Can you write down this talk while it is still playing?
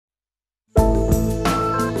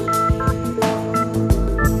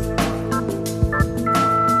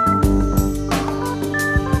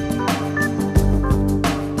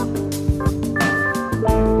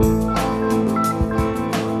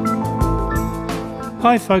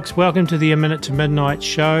Hi folks, welcome to the A Minute to Midnight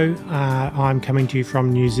Show. I'm coming to you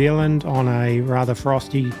from New Zealand on a rather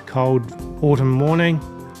frosty, cold autumn morning.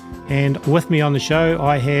 And with me on the show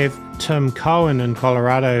I have Tim Cohen in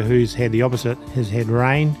Colorado, who's had the opposite, has had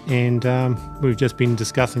rain, and we've just been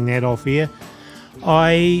discussing that off air.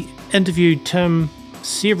 I interviewed Tim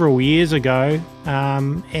several years ago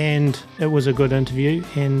and it was a good interview,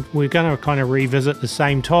 and we're going to kind of revisit the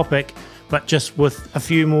same topic but just with a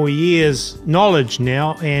few more years knowledge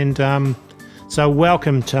now. And so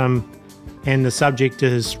welcome, Tim. And the subject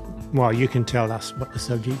is, well, you can tell us what the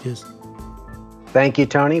subject is. Thank you,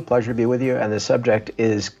 Tony. Pleasure to be with you. And the subject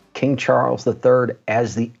is King Charles III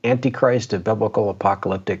as the Antichrist of biblical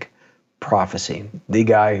apocalyptic prophecy, the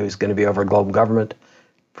guy who's going to be over global government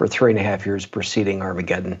for 3.5 years preceding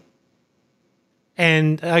Armageddon.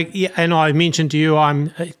 And and I mentioned to you,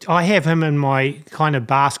 I have him in my kind of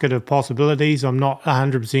basket of possibilities. I'm not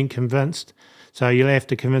 100% convinced, so you'll have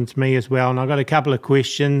to convince me as well. And I've got a couple of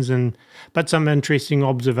questions but some interesting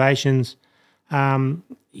observations.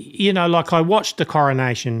 You know, like I watched the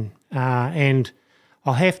Coronation, and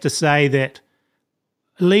I'll have to say that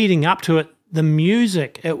leading up to it, the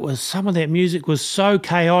music, some of that music was so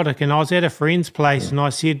chaotic, and I was at a friend's place and I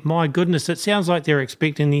said, my goodness, it sounds like they're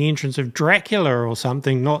expecting the entrance of Dracula or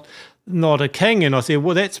something, not a king. And I said,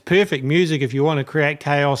 well, that's perfect music if you want to create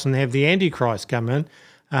chaos and have the Antichrist come in.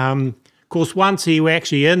 Of course, once he was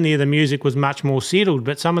actually in there, the music was much more settled,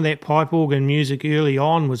 but some of that pipe organ music early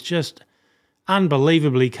on was just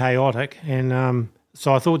unbelievably chaotic. And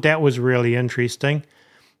so I thought that was really interesting.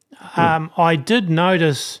 I did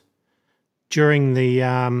notice during the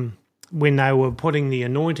when they were putting the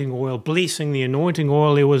anointing oil, blessing the anointing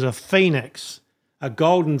oil, there was a phoenix, a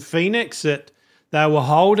golden phoenix that they were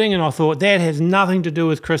holding, and I thought that has nothing to do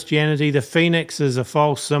with Christianity. The phoenix is a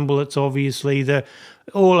false symbol. It's obviously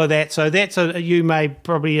all of that. So that's you may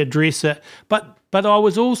probably address it. But I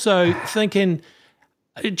was also thinking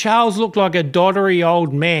Charles looked like a doddery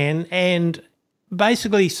old man, and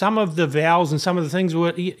basically some of the vows and some of the things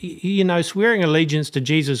were, you know, swearing allegiance to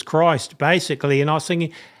Jesus Christ, basically. And I was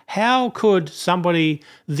thinking, how could somebody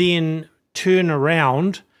then turn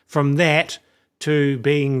around from that to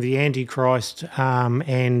being the Antichrist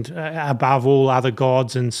and above all other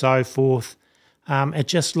gods and so forth? It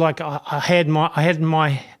just like I had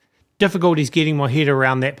my difficulties getting my head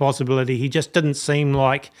around that possibility. He just didn't seem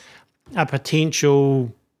like a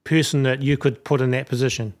potential person that you could put in that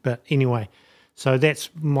position. But anyway, so that's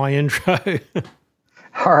my intro.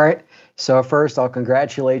 All right. So first, I'll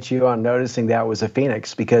congratulate you on noticing that was a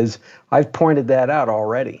phoenix, because I've pointed that out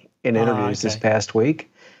already in interviews this past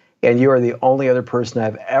week, and you are the only other person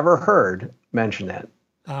I've ever heard mention that.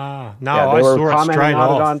 No, yeah, I saw it straight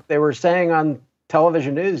off. They were saying on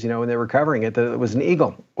television news, you know, when they were covering it, that it was an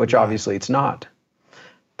eagle, which obviously it's not.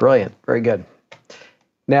 Brilliant. Very good.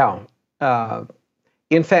 Now,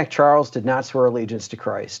 in fact, Charles did not swear allegiance to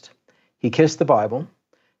Christ. He kissed the Bible,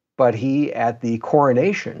 but he, at the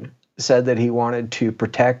coronation, said that he wanted to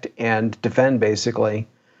protect and defend, basically,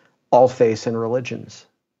 all faiths and religions,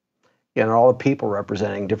 and all the people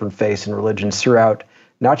representing different faiths and religions throughout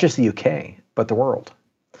not just the UK, but the world.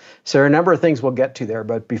 So there are a number of things we'll get to there,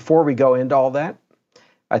 but before we go into all that,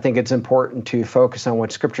 I think it's important to focus on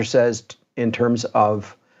what Scripture says in terms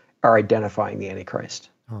of our identifying the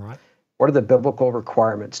Antichrist. All right. What are the biblical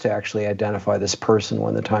requirements to actually identify this person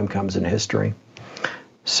when the time comes in history?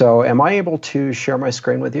 So am I able to share my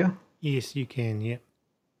screen with you? Yes, you can, yeah.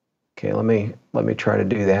 Okay, let me try to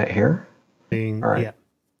do that here. All right.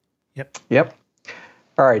 Yep.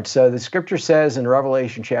 All right, so the Scripture says in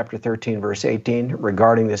Revelation chapter 13, verse 18,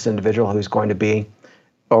 regarding this individual who's going to be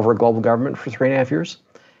over global government for 3.5 years,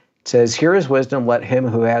 it says, "Here is wisdom, let him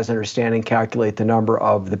who has understanding calculate the number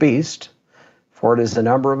of the beast, for it is the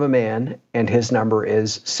number of a man, and his number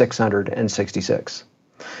is 666.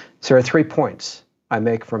 So there are 3 points I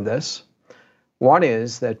make from this. One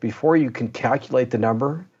is that before you can calculate the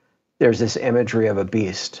number, there's this imagery of a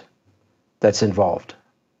beast that's involved.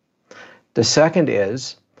 The second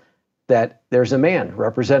is that there's a man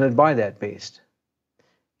represented by that beast.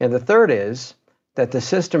 And the third is that the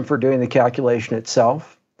system for doing the calculation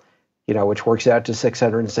itself, you know, which works out to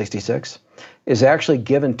 666, is actually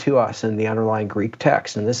given to us in the underlying Greek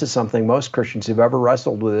text. And this is something most Christians who've ever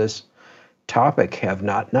wrestled with this topic have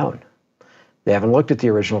not known. They haven't looked at the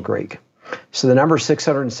original Greek. So the number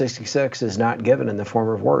 666 is not given in the form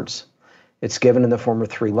of words. It's given in the form of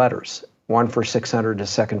 3 letters, one for 600, a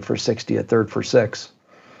second for 60, a third for 6.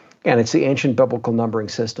 And it's the ancient biblical numbering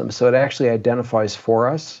system. So it actually identifies for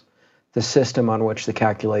us the system on which the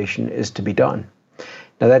calculation is to be done.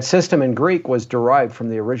 Now that system in Greek was derived from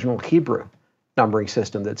the original Hebrew numbering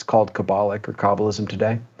system that's called Kabbalic or Kabbalism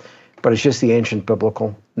today, but it's just the ancient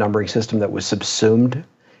biblical numbering system that was subsumed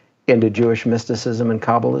into Jewish mysticism and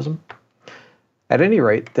Kabbalism. At any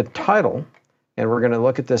rate, the title, and we're going to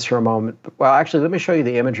look at this for a moment. Well, actually, let me show you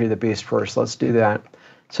the imagery of the beast first. Let's do that.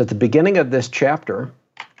 So at the beginning of this chapter,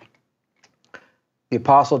 the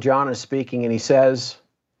Apostle John is speaking, and he says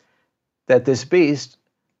that this beast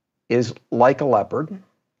is like a leopard,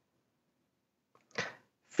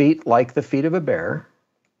 feet like the feet of a bear,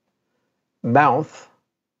 mouth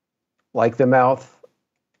like the mouth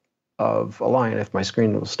of a lion, if my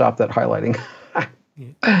screen will stop that highlighting.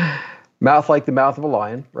 Mouth like the mouth of a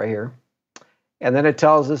lion, right here. And then it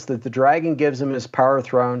tells us that the dragon gives him his power,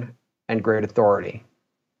 throne, and great authority.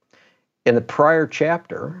 In the prior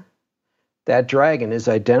chapter, that dragon is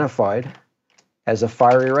identified as a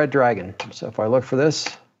fiery red dragon. So if I look for this,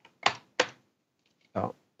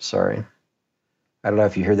 oh, sorry. I don't know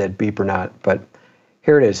if you hear that beep or not, but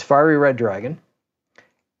here it is, fiery red dragon.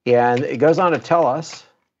 And it goes on to tell us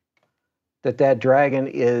that that dragon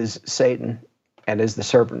is Satan and is the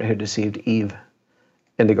serpent who deceived Eve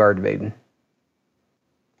in the Garden of Eden.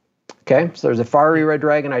 Okay, so there's a fiery red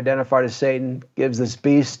dragon identified as Satan, gives this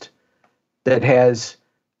beast that has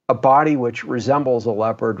a body which resembles a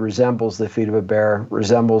leopard, resembles the feet of a bear,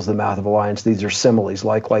 resembles the mouth of a lion. These are similes,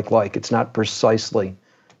 like. It's not precisely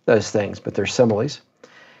those things, but they're similes.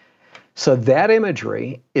 So that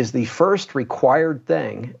imagery is the first required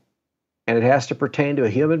thing, and it has to pertain to a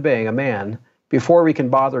human being, a man, before we can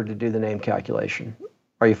bother to do the name calculation.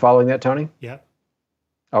 Are you following that, Tony? Yeah.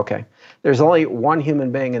 Okay. There's only one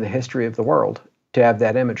human being in the history of the world to have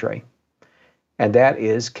that imagery, and that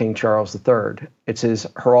is King Charles III. It's his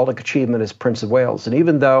heraldic achievement as Prince of Wales. And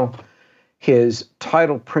even though his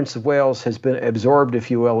title, Prince of Wales, has been absorbed, if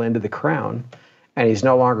you will, into the crown, and he's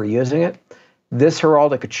no longer using it, this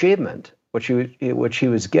heraldic achievement, which he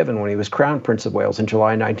was given when he was crowned Prince of Wales in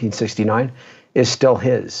July 1969, is still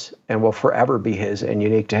his and will forever be his and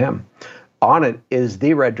unique to him. On it is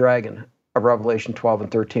the red dragon of Revelation 12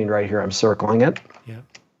 and 13 right here. I'm circling it. Yeah.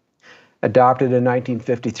 Adopted in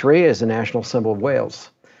 1953 as a national symbol of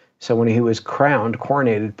Wales. So when he was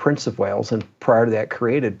coronated Prince of Wales, and prior to that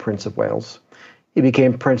created Prince of Wales, he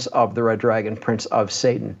became Prince of the Red Dragon, Prince of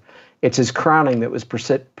Satan. It's his crowning that was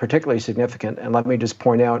particularly significant. And let me just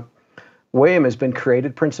point out, William has been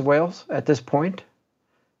created Prince of Wales at this point,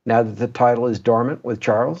 now that the title is dormant with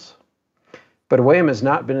Charles. But William has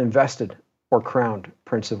not been invested or crowned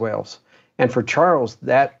Prince of Wales. And for Charles,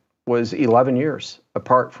 that was 11 years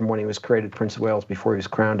apart from when he was created Prince of Wales before he was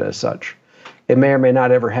crowned as such. It may or may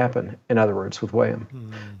not ever happen, in other words, with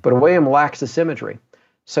William. But William lacks this imagery.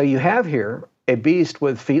 So you have here a beast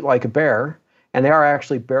with feet like a bear, and they are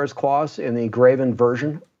actually bear's claws in the graven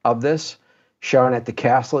version of this, shown at the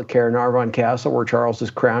castle at Caernarvon Castle, where Charles was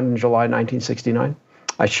crowned in July 1969.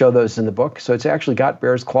 I show those in the book. So it's actually got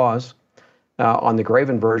bear's claws on the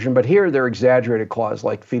graven version, but here they're exaggerated claws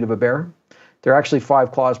like feet of a bear. There are actually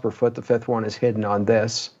 5 claws per foot. The 5th one is hidden on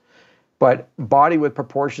this. But body with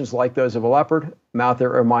proportions like those of a leopard, mouth that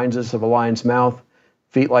reminds us of a lion's mouth,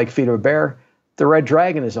 feet like feet of a bear. The red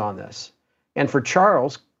dragon is on this. And for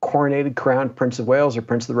Charles, coronated, crowned Prince of Wales or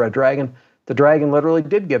Prince of the Red Dragon, the dragon literally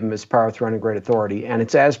did give him his power, throne, and great authority. And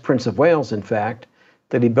it's as Prince of Wales, in fact,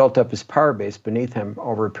 that he built up his power base beneath him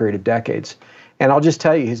over a period of decades. And I'll just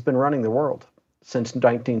tell you, he's been running the world since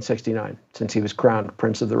 1969, since he was crowned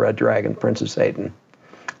Prince of the Red Dragon, Prince of Satan.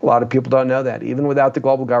 A lot of people don't know that. Even without the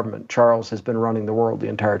global government, Charles has been running the world the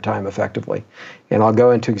entire time effectively. And I'll go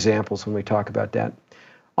into examples when we talk about that.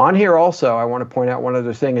 On here also, I want to point out one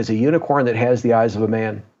other thing, is a unicorn that has the eyes of a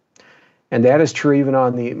man. And that is true even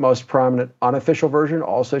on the most prominent unofficial version,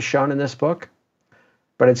 also shown in this book.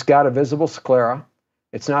 But it's got a visible sclera.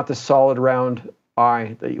 It's not the solid round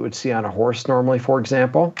eye that you would see on a horse normally, for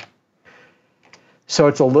example. So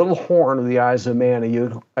it's a little horn of the eyes of a man,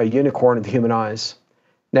 a unicorn of the human eyes.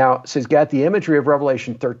 Now, so he's got the imagery of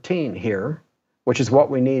Revelation 13 here, which is what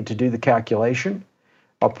we need to do the calculation.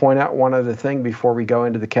 I'll point out one other thing before we go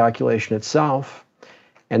into the calculation itself,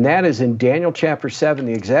 and that is in Daniel chapter 7,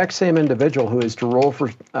 the exact same individual who is to rule for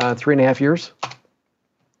 3.5 years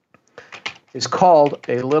is called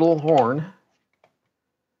a little horn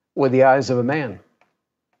with the eyes of a man.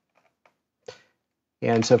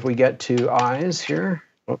 And so if we get to eyes here,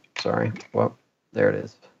 there it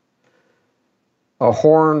is. A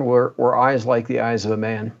horn were eyes like the eyes of a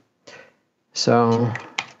man. So,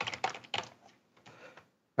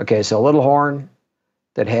 okay, so a little horn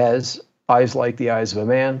that has eyes like the eyes of a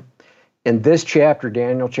man. In this chapter,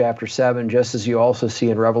 Daniel chapter 7, just as you also see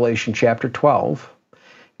in Revelation chapter 12,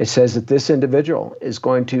 It says that this individual is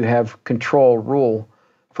going to have control, rule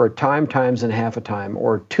for a time, times, and half a time,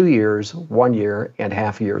 or 2 years, 1 year, and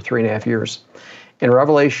half a year, 3.5 years. In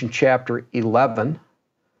Revelation chapter 11,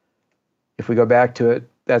 if we go back to it,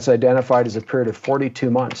 that's identified as a period of 42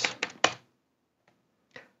 months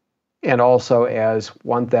and also as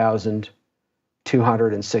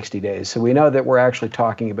 1,260 days. So we know that we're actually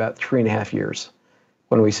talking about 3.5 years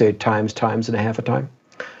when we say times, times, and a half a time.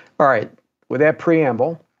 All right, with that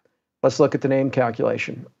preamble, let's look at the name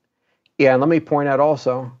calculation. Yeah, and let me point out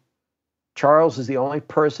also, Charles is the only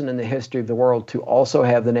person in the history of the world to also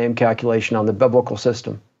have the name calculation on the biblical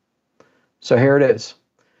system. So here it is.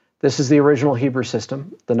 This is the original Hebrew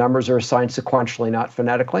system. The numbers are assigned sequentially, not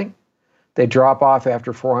phonetically. They drop off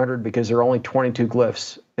after 400 because there are only 22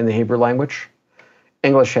 glyphs in the Hebrew language.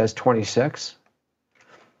 English has 26.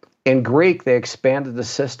 In Greek, they expanded the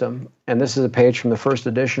system, and this is a page from the first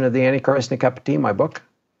edition of the Antichrist and a Cup of Tea, my book,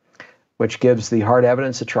 which gives the hard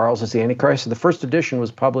evidence that Charles is the Antichrist. So the first edition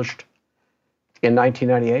was published in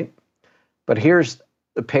 1998. But here's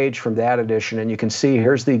the page from that edition, and you can see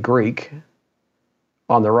here's the Greek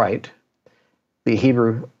on the right. The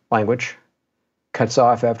Hebrew language cuts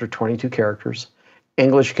off after 22 characters.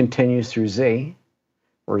 English continues through Z,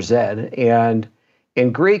 or Z, and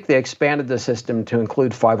in Greek, they expanded the system to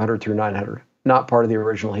include 500 through 900, not part of the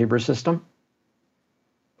original Hebrew system.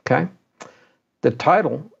 Okay? The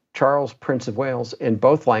title, Charles, Prince of Wales, in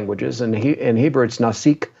both languages, in Hebrew, it's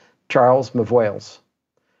Nasik Charles of Wales.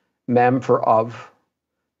 Mem for of,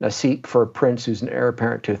 Nasik for prince who's an heir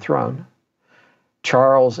apparent to a throne.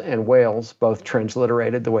 Charles and Wales, both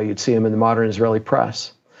transliterated the way you'd see them in the modern Israeli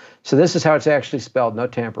press. So this is how it's actually spelled, no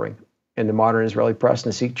tampering, in the modern Israeli press,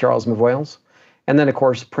 Nasik Charles of Wales. And then, of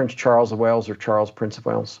course, Prince Charles of Wales or Charles, Prince of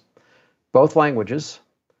Wales. Both languages,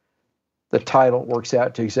 the title works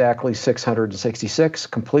out to exactly 666,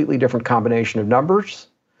 completely different combination of numbers.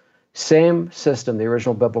 Same system, the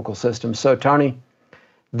original biblical system. So, Tony,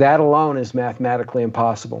 that alone is mathematically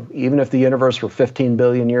impossible. Even if the universe were 15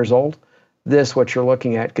 billion years old, this, what you're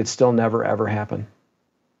looking at, could still never, ever happen.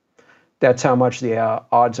 That's how much the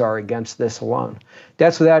odds are against this alone.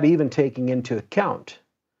 That's without even taking into account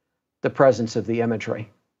the presence of the imagery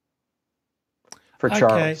for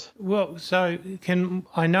Charles. Okay, well, so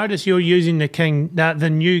I notice you're using the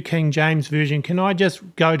New King James Version. Can I just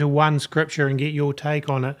go to one scripture and get your take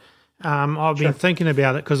on it? I've been thinking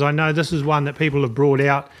about it because I know this is one that people have brought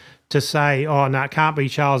out to say, oh, no, it can't be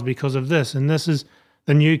Charles because of this. And this is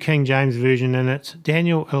the New King James Version, and it's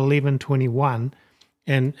Daniel 11:21,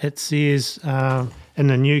 and it says in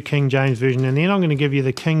the New King James Version, and then I'm going to give you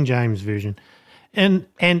the King James Version. And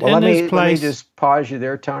well, in this place, let me just pause you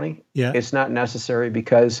there, Tony. Yeah, it's not necessary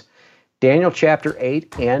because Daniel chapter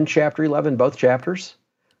 8 and chapter 11, both chapters,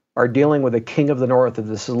 are dealing with a king of the north of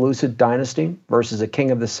the Seleucid dynasty versus a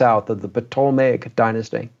king of the south of the Ptolemaic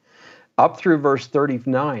dynasty. Up through verse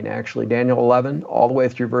 39, actually, Daniel 11, all the way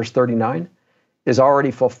through verse 39, is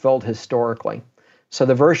already fulfilled historically. So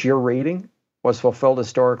the verse you're reading was fulfilled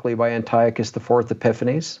historically by Antiochus IV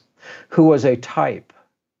Epiphanes, who was a type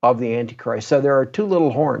of the Antichrist. So there are two little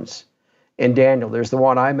horns in Daniel. There's the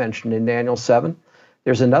one I mentioned in Daniel 7.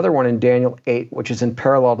 There's another one in Daniel 8, which is in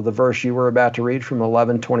parallel to the verse you were about to read from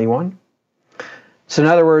 11:21. So in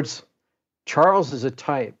other words, Charles is a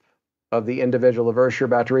type of the individual, the verse you're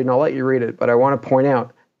about to read, and I'll let you read it, but I want to point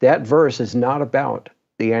out that verse is not about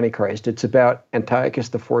the Antichrist. It's about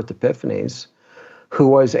Antiochus IV Epiphanes, who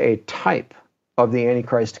was a type of the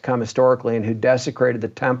Antichrist to come historically and who desecrated the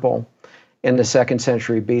temple in the 2nd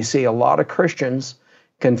century BC. A lot of Christians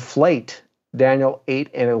conflate Daniel 8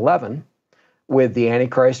 and 11 with the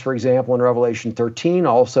Antichrist, for example, in Revelation 13,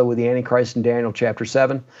 also with the Antichrist in Daniel chapter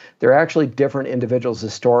 7. They're actually different individuals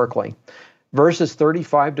historically. Verses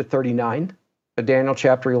 35 to 39 of Daniel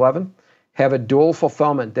chapter 11 have a dual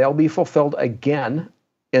fulfillment. They'll be fulfilled again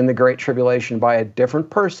in the Great Tribulation by a different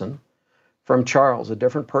person from Charles, a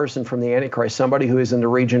different person from the Antichrist, somebody who is in the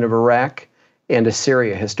region of Iraq and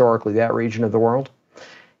Assyria, historically, that region of the world.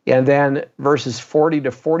 And then verses 40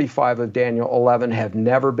 to 45 of Daniel 11 have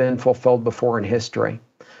never been fulfilled before in history.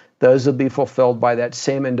 Those will be fulfilled by that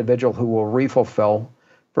same individual who will refulfill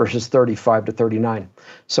verses 35 to 39.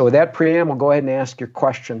 So with that preamble, go ahead and ask your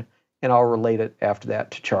question, and I'll relate it after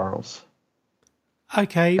that to Charles.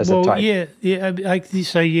 Okay, well, yeah.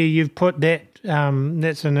 So you've put that.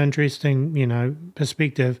 That's an interesting,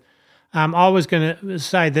 perspective. I was going to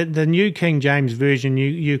say that the New King James Version,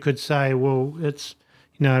 you could say, well, it's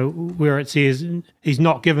where it says he's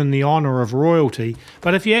not given the honor of royalty.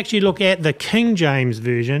 But if you actually look at the King James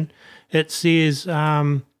Version, it says,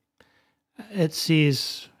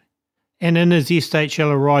 And in his estate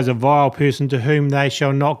shall arise a vile person to whom they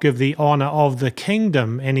shall not give the honour of the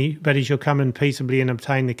kingdom, but he shall come in peaceably and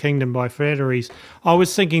obtain the kingdom by flatteries. I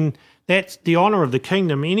was thinking that's the honour of the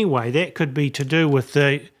kingdom anyway. That could be to do with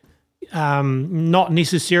the not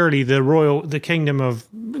necessarily the kingdom of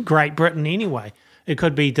Great Britain anyway. It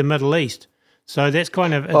could be the Middle East. So that's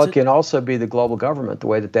kind of... Well, it can also be the global government, the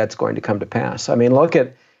way that that's going to come to pass. I mean,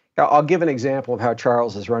 I'll give an example of how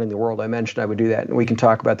Charles is running the world. I mentioned I would do that, and we can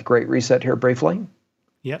talk about the Great Reset here briefly.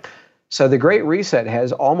 Yep. So the Great Reset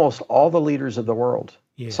has almost all the leaders of the world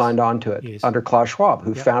signed on to it under Klaus Schwab,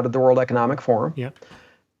 who founded the World Economic Forum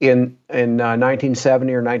in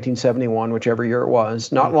 1970 or 1971, whichever year it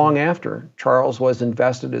was. Not long after, Charles was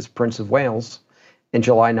invested as Prince of Wales in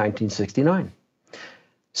July 1969.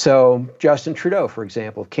 So Justin Trudeau, for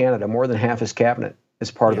example, of Canada, more than half his cabinet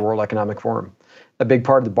is part of the World Economic Forum. A big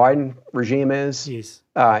part of the Biden regime is. Yes.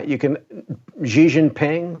 You can Xi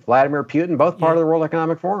Jinping, Vladimir Putin, both part of the World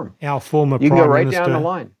Economic Forum. Our former You can Prime go right Minister, down the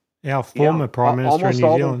line. Our former Prime Minister in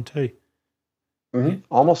New Zealand too.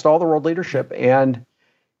 Almost all the world leadership. And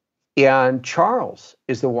Charles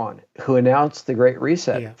is the one who announced the Great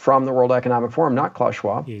Reset from the World Economic Forum, not Klaus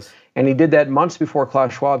Schwab. Yes. And he did that months before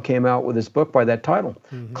Klaus Schwab came out with his book by that title.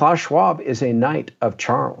 Klaus Schwab is a knight of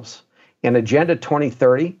Charles. And Agenda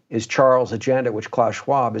 2030 is Charles' agenda, which Klaus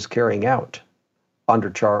Schwab is carrying out under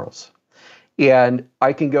Charles. And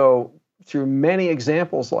I can go through many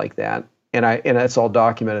examples like that, and that's all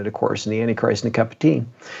documented, of course, in the Antichrist and the Cup of Tea,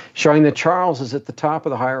 showing that Charles is at the top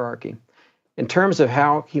of the hierarchy. In terms of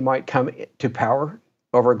how he might come to power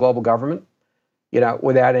over a global government,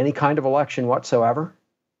 without any kind of election whatsoever.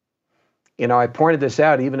 I pointed this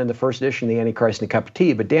out even in the first edition of the Antichrist and the Cup of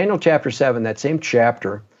Tea, but Daniel chapter 7, that same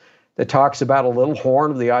chapter, that talks about a little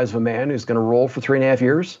horn of the eyes of a man who's going to rule for 3.5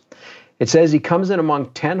 years. It says he comes in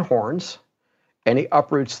among 10 horns, and he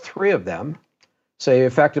uproots 3 of them. So he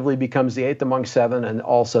effectively becomes the 8th among 7 and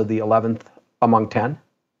also the 11th among 10,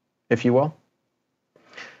 if you will.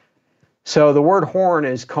 So the word horn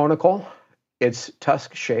is conical. It's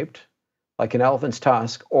tusk-shaped, like an elephant's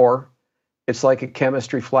tusk, or it's like a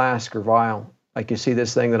chemistry flask or vial, like you see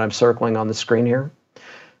this thing that I'm circling on the screen here.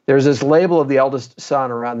 There's this label of the eldest son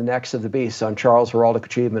around the necks of the beasts on Charles' heraldic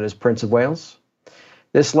achievement as Prince of Wales.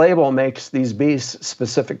 This label makes these beasts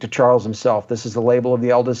specific to Charles himself. This is the label of the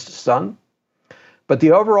eldest son. But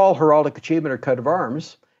the overall heraldic achievement or coat of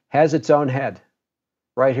arms has its own head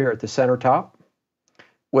right here at the center top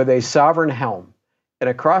with a sovereign helm. And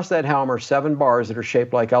across that helm are 7 bars that are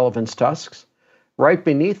shaped like elephant's tusks. Right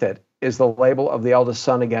beneath it is the label of the eldest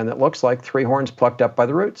son again that looks like 3 horns plucked up by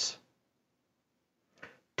the roots.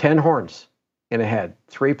 10 horns in a head,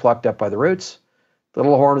 3 plucked up by the roots. The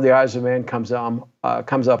little horn of the eyes of man comes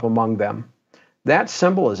up among them. That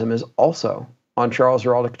symbolism is also on Charles'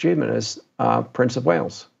 heraldic achievement as Prince of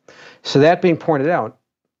Wales. So that being pointed out,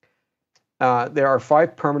 there are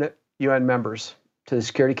 5 permanent UN members to the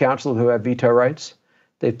Security Council who have veto rights.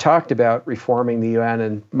 They've talked about reforming the UN,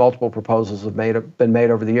 and multiple proposals have been made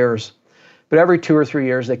over the years. But every 2 or 3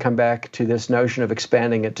 years, they come back to this notion of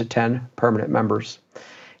expanding it to 10 permanent members.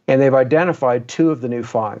 And they've identified 2 of the new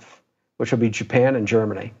 5, which will be Japan and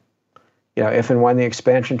Germany. If and when the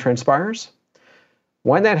expansion transpires.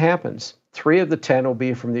 When that happens, 3 of the 10 will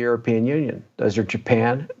be from the European Union. Those are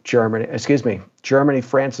Germany,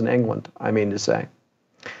 France, and England, I mean to say.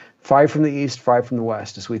 5 from the East, 5 from the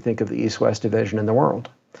West, as we think of the East-West division in the world.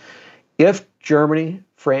 If Germany,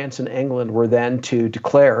 France, and England were then to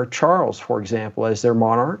declare Charles, for example, as their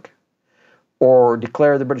monarch, or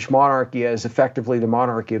declare the British monarchy as effectively the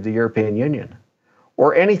monarchy of the European Union,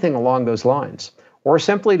 or anything along those lines, or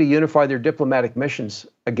simply to unify their diplomatic missions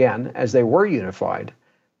again as they were unified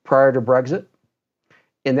prior to Brexit,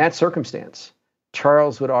 in that circumstance,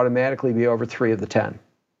 Charles would automatically be over 3 of the 10.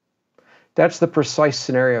 That's the precise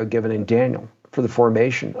scenario given in Daniel for the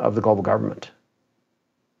formation of the global government.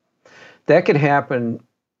 That could happen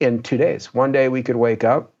in 2 days. One day we could wake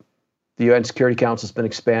up, the UN Security Council has been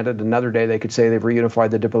expanded. Another day they could say they've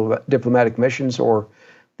reunified the diplomatic missions, or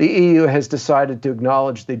the EU has decided to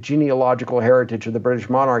acknowledge the genealogical heritage of the British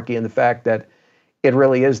monarchy and the fact that it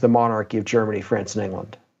really is the monarchy of Germany, France, and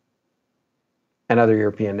England, and other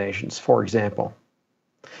European nations, for example.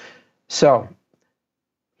 So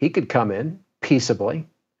he could come in peaceably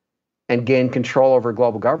and gain control over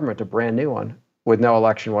global government, a brand new one, with no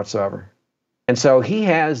election whatsoever. And so he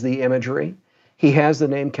has the imagery, he has the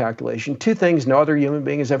name calculation, 2 things no other human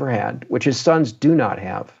being has ever had, which his sons do not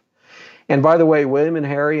have. And by the way, William and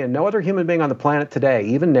Harry and no other human being on the planet today,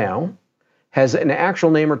 even now, has an actual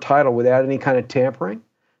name or title without any kind of tampering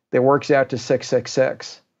that works out to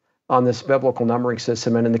 666, on this biblical numbering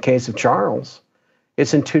system. And in the case of Charles,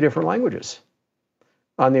 it's in 2 different languages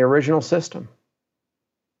on the original system,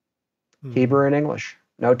 Hebrew and English,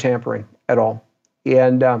 no tampering at all.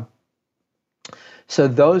 And so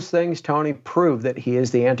those things, Tony, prove that he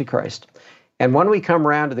is the Antichrist. And when we come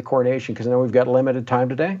around to the coronation, because I know we've got limited time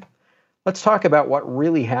today, let's talk about what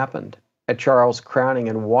really happened at Charles' crowning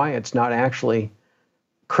and why it's not actually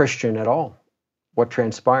Christian at all, what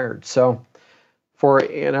transpired. So,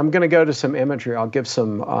 and I'm going to go to some imagery. I'll give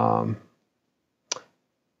some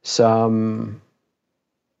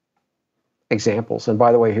examples. And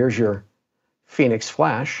by the way, here's your Phoenix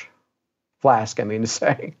flask, I mean to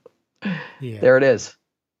say. Yeah. There it is.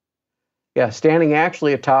 Yeah, standing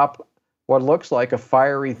actually atop what looks like a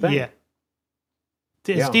fiery thing. Yeah.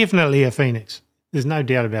 It's definitely a phoenix. There's no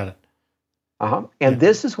doubt about it. And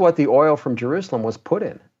this is what the oil from Jerusalem was put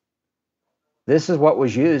in. This is what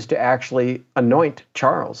was used to actually anoint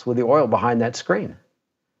Charles with the oil behind that screen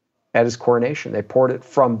at his coronation. They poured it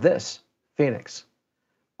from this phoenix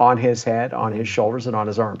on his head, on his shoulders, and on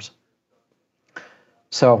his arms.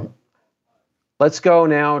 So let's go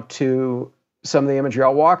now to some of the imagery.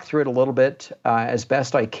 I'll walk through it a little bit as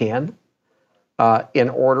best I can in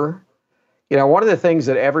order. You know, one of the things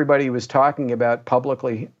that everybody was talking about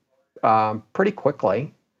publicly pretty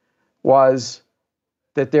quickly was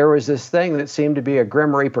that there was this thing that seemed to be a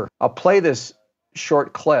Grim Reaper. I'll play this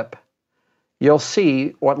short clip. You'll see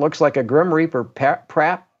what looks like a Grim Reaper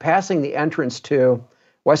passing the entrance to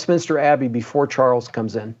Westminster Abbey before Charles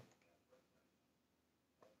comes in.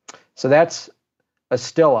 So that's a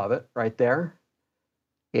still of it right there.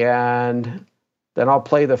 And then I'll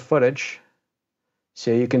play the footage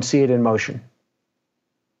so you can see it in motion.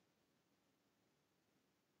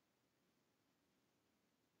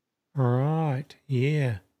 All right,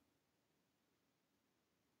 yeah.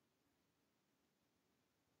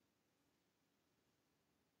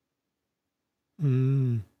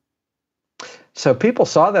 So people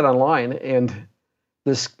saw that online, and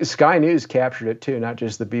the Sky News captured it too, not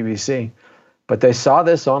just the BBC. But they saw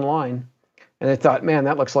this online, and they thought, man,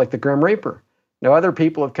 that looks like the Grim Reaper. Now, other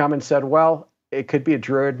people have come and said, well, it could be a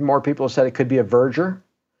druid. More people have said it could be a verger,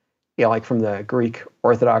 like from the Greek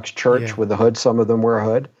Orthodox Church with the hood. Some of them wear a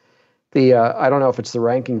hood. I don't know if it's the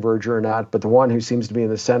ranking verger or not, but the one who seems to be in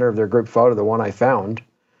the center of their group photo, the one I found,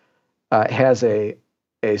 has a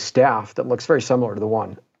staff that looks very similar to the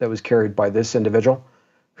one that was carried by this individual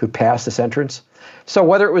who passed this entrance. So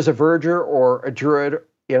whether it was a verger or a druid,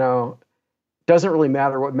 doesn't really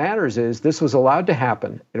matter. What matters is this was allowed to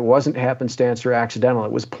happen. It wasn't happenstance or accidental.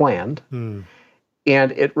 It was planned.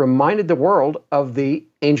 And it reminded the world of the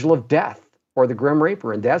angel of death, or the Grim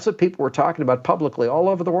Reaper. And that's what people were talking about publicly all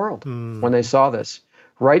over the world when they saw this,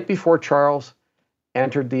 right before Charles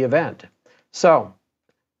entered the event. So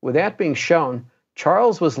with that being shown,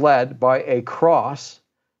 Charles was led by a cross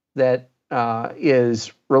that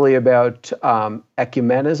is really about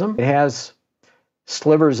ecumenism. It has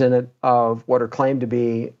slivers in it of what are claimed to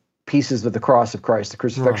be pieces of the cross of Christ, the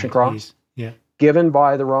crucifixion cross, given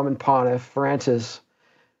by the Roman pontiff Francis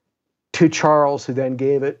to Charles, who then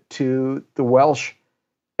gave it to the Welsh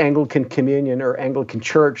Anglican Communion or Anglican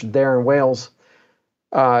Church there in Wales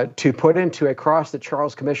to put into a cross that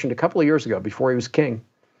Charles commissioned a couple of years ago before he was king,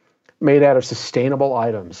 made out of sustainable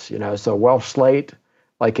items, so Welsh slate,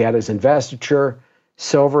 like he had his investiture,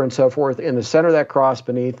 silver and so forth. In the center of that cross,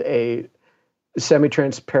 beneath a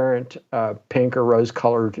semi-transparent pink or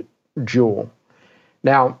rose-colored jewel.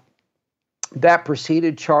 Now, that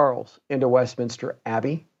preceded Charles into Westminster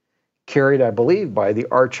Abbey, carried, I believe, by the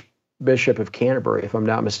Archbishop of Canterbury, if I'm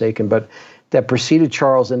not mistaken, but that preceded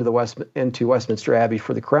Charles into Westminster Abbey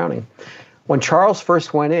for the crowning. When Charles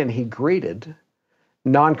first went in, he greeted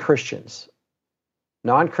non-Christian,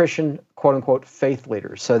 quote-unquote, faith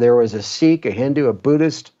leaders. So there was a Sikh, a Hindu, a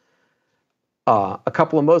Buddhist, a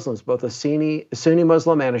couple of Muslims, both a Sunni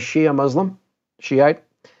Muslim and a Shiite,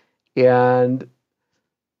 and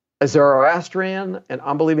a Zoroastrian, an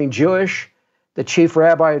unbelieving Jewish, the chief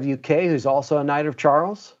rabbi of the UK, who's also a knight of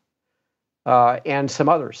Charles, and some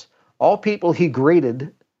others. All people he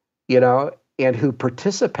greeted, and who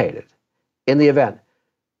participated in the event.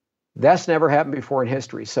 That's never happened before in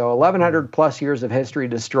history. So 1,100 plus years of history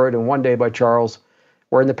destroyed in one day by Charles,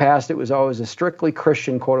 where in the past it was always a strictly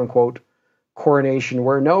Christian, quote-unquote, coronation,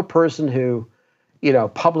 where no person who,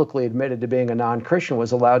 publicly admitted to being a non-Christian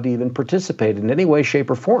was allowed to even participate in any way, shape,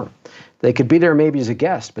 or form. They could be there maybe as a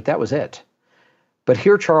guest, but that was it. But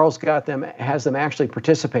here Charles has them actually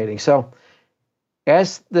participating. So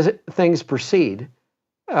as the things proceed,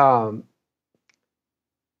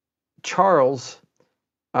 Charles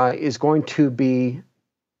is going to be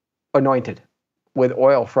anointed with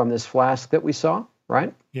oil from this flask that we saw,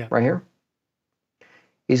 right? Yeah. Right here.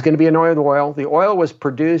 He's going to be anointed with oil. The oil was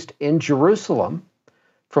produced in Jerusalem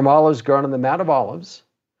from olives grown on the Mount of Olives,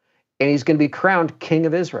 and he's going to be crowned King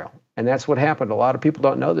of Israel. And that's what happened. A lot of people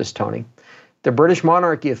don't know this, Tony. The British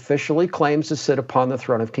monarchy officially claims to sit upon the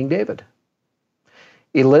throne of King David.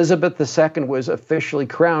 Elizabeth II was officially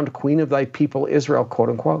crowned Queen of thy people Israel, quote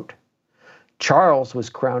unquote. Charles was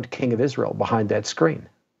crowned King of Israel behind that screen.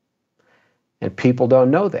 And people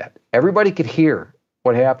don't know that. Everybody could hear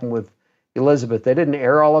what happened with Elizabeth. They didn't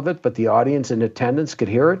air all of it, but the audience in attendance could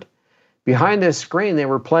hear it. Behind this screen, they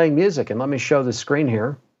were playing music. And let me show the screen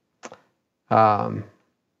here. I've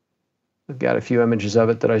got a few images of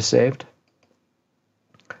it that I saved.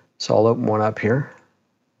 So I'll open one up here.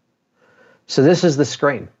 So this is the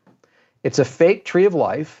screen. It's a fake tree of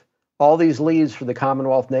life. All these leaves for the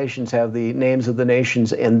Commonwealth nations have the names of the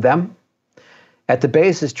nations in them. At the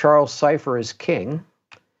base is Charles Cipher as king.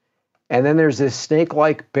 And then there's this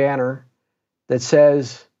snake-like banner that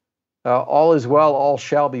says, all is well, all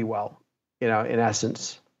shall be well, in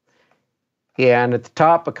essence. And at the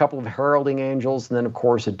top, a couple of heralding angels, and then, of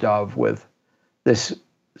course, a dove with this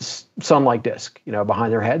sun-like disc,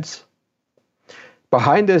 behind their heads.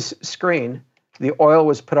 Behind this screen, the oil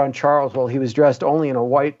was put on Charles while he was dressed only in a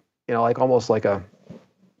white, almost like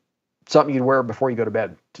something you'd wear before you go to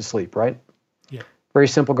bed to sleep, right? Yeah. Very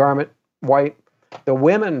simple garment, white. The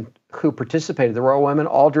women who participated, the royal women,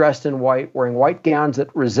 all dressed in white, wearing white gowns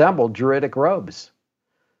that resembled Druidic robes.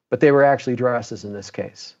 But they were actually dresses in this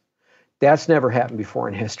case. That's never happened before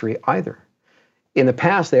in history either. In the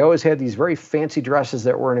past, they always had these very fancy dresses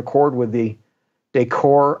that were in accord with the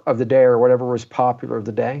decor of the day or whatever was popular of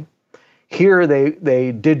the day. Here,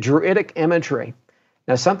 they did Druidic imagery.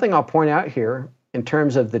 Now, something I'll point out here in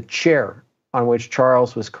terms of the chair on which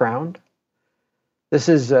Charles was crowned. This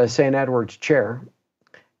is St. Edward's chair.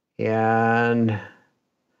 And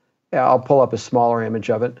yeah, I'll pull up a smaller image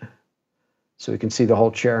of it so we can see the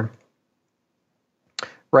whole chair.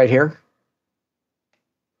 Right here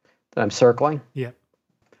that I'm circling. Yeah.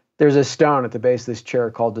 There's a stone at the base of this chair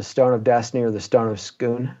called the Stone of Destiny or the Stone of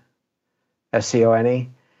Scone, S-C-O-N-E,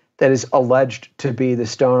 that is alleged to be the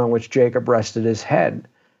stone on which Jacob rested his head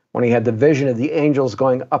when he had the vision of the angels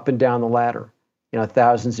going up and down the ladder,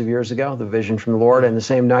 thousands of years ago, the vision from the Lord, and the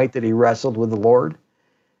same night that he wrestled with the Lord,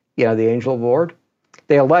 the angel of the Lord.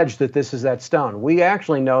 They allege that this is that stone. We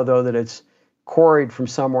actually know, though, that it's quarried from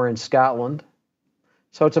somewhere in Scotland,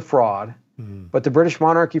 so it's a fraud. But the British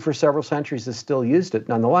monarchy for several centuries has still used it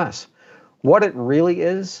nonetheless. What it really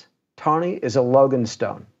is, Tony, is a Logan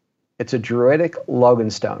stone. It's a Druidic Logan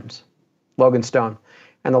stone.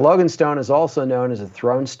 And the Logan stone is also known as a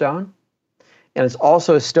throne stone. And it's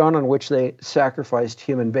also a stone on which they sacrificed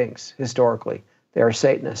human beings historically. They are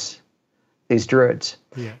Satanists, these Druids.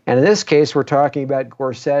 Yeah. And in this case, we're talking about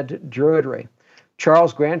Gorsedd Druidry.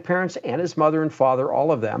 Charles' grandparents and his mother and father,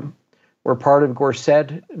 all of them, were part of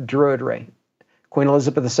Gorsedd Druidry. Queen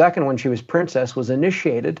Elizabeth II, when she was princess, was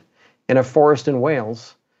initiated in a forest in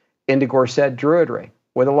Wales into Gorsedd Druidry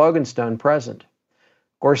with a Logan stone present.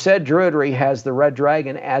 Gorsedd Druidry has the red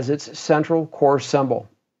dragon as its central core symbol.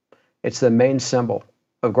 It's the main symbol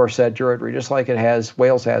of Gorsedd Druidry, just like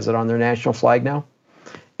Wales has it on their national flag now.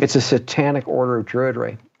 It's a satanic order of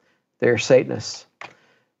Druidry. They're Satanists.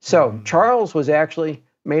 So Charles was actually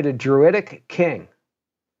made a Druidic king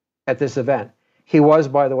at this event. He was,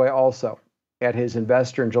 by the way, also at his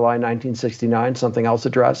investor in July 1969, something else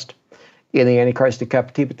addressed in the Antichrist and Cup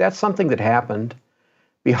of Tea, but that's something that happened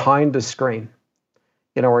behind the screen,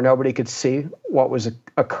 where nobody could see what was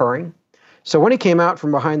occurring. So when he came out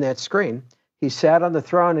from behind that screen, he sat on the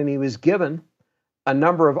throne and he was given a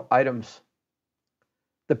number of items.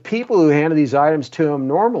 The people who handed these items to him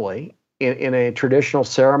normally in a traditional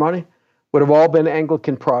ceremony would have all been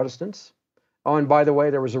Anglican Protestants. Oh, and by the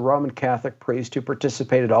way, there was a Roman Catholic priest who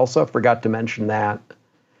participated also. Forgot to mention that.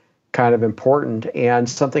 Kind of important. And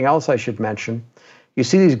something else I should mention. You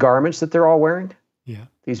see these garments that they're all wearing? Yeah.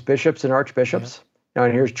 These bishops and archbishops? Yeah. Now,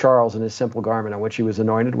 and here's Charles in his simple garment on which he was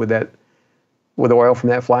anointed with oil from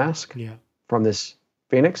that flask, from this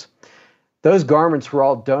phoenix. Those garments were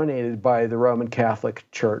all donated by the Roman Catholic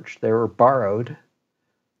Church. They were borrowed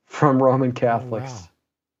from Roman Catholics. Oh,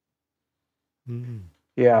 wow. Mm-hmm.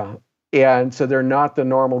 Yeah. And so they're not the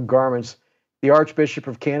normal garments. The Archbishop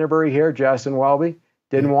of Canterbury here, Justin Welby,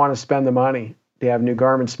 didn't want to spend the money to have new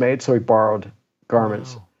garments made, so he borrowed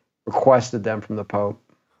garments, requested them from the Pope,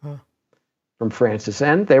 from Francis,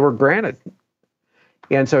 and they were granted.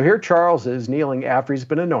 And so here Charles is kneeling after he's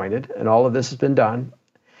been anointed, and all of this has been done.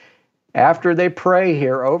 After they pray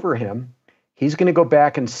here over him, he's going to go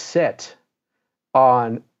back and sit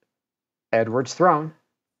on Edward's throne.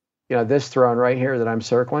 You know, this throne right here that I'm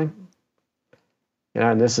circling. You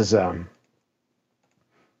know, and this is kind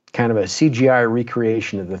of a CGI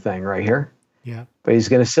recreation of the thing right here. Yeah. But he's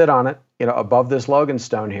going to sit on it, you know, above this Logan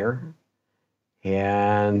stone here.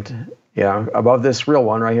 And, you know, above this real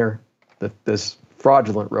one right here, this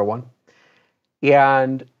fraudulent real one.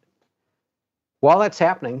 And while that's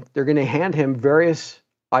happening, they're going to hand him various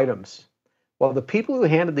items. Well, the people who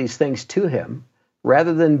handed these things to him,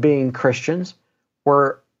 rather than being Christians,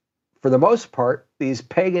 were, for the most part, these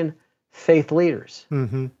pagan faith leaders.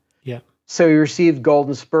 Mm-hmm. Yeah. So he received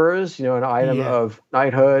golden spurs, you know, an item of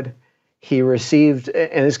knighthood. He received,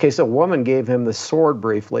 in this case, a woman gave him the sword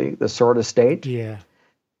briefly, the sword estate. Yeah.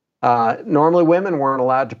 Normally, women weren't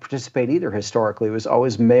allowed to participate either historically. It was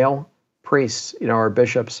always male priests, you know, or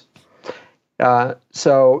bishops.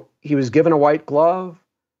 So he was given a white glove,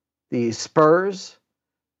 the spurs,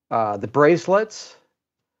 the bracelets,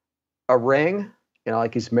 a ring, you know,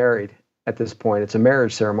 like he's married at this point. It's a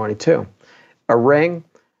marriage ceremony too. A ring.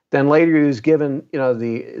 Then later he was given, you know,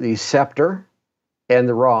 the scepter and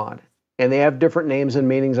the rod. And they have different names and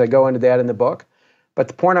meanings. I go into that in the book. But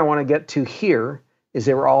the point I want to get to here is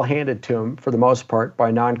they were all handed to him, for the most part,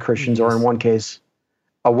 by non-Christians, or in one case,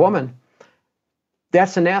 a woman.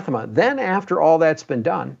 That's anathema. Then after all that's been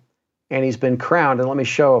done, and he's been crowned, and let me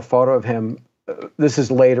show a photo of him. This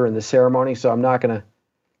is later in the ceremony, so I'm not going to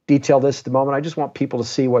detail this at the moment. I just want people to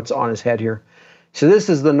see what's on his head here. So this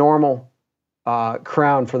is the normal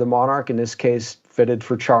crown for the monarch, in this case, fitted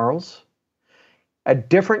for Charles. A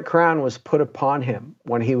different crown was put upon him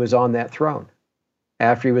when he was on that throne,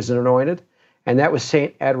 after he was anointed, and that was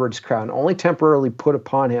St. Edward's crown, only temporarily put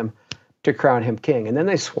upon him to crown him king. And then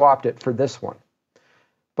they swapped it for this one.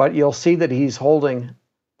 But you'll see that he's holding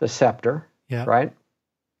the scepter, right?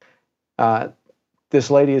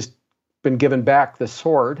 This lady has been given back the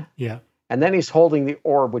sword. Yeah. And then he's holding the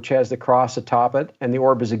orb, which has the cross atop it. And the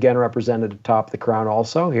orb is again represented atop the crown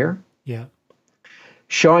also here. Yeah.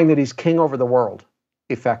 Showing that he's king over the world,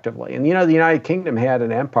 effectively. And, you know, the United Kingdom had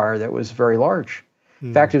an empire that was very large.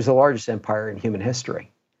 In fact, it was the largest empire in human history,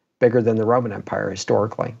 bigger than the Roman Empire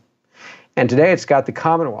historically. And today it's got the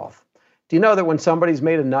Commonwealth. Do you know that when somebody's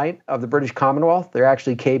made a knight of the British Commonwealth, they're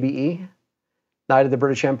actually KBE, Knight of the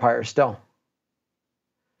British Empire still?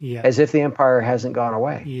 Yeah. As if the empire hasn't gone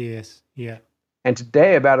away. Yes. Yeah. And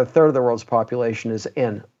today, about a third of the world's population is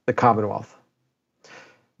in the Commonwealth.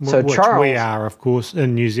 So Which Charles, we are, of course,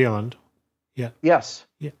 in New Zealand. Yeah. Yes.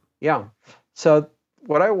 Yeah. Yeah. So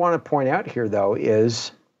what I want to point out here, though,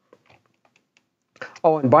 is,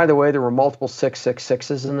 oh, and by the way, there were multiple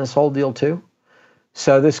 666s in this whole deal, too.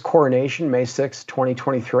 So this coronation, May 6,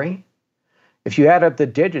 2023, if you add up the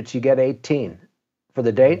digits, you get 18 for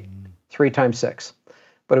the date, 3 times 6.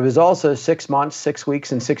 But it was also 6 months, 6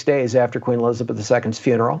 weeks, and 6 days after Queen Elizabeth II's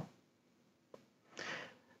funeral.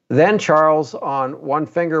 Then Charles, on one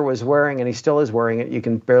finger, was wearing, and he still is wearing it, you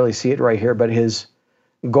can barely see it right here, but his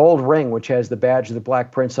gold ring, which has the badge of the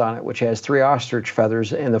Black Prince on it, which has 3 ostrich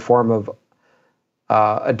feathers in the form of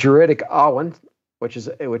a Druidic awen, which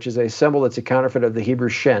is a symbol that's a counterfeit of the Hebrew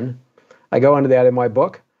shin. I go into that in my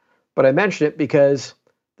book, but I mention it because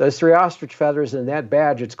those 3 ostrich feathers in that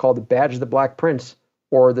badge, it's called the badge of the Black Prince,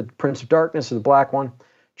 or the Prince of Darkness, or the Black One.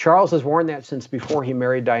 Charles has worn that since before he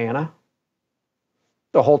married Diana.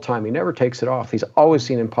 The whole time. He never takes it off. He's always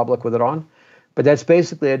seen in public with it on. But that's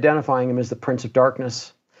basically identifying him as the Prince of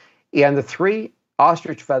Darkness. And the 3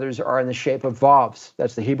 ostrich feathers are in the shape of Vavs.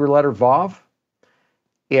 That's the Hebrew letter Vav.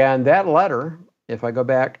 And that letter, if I go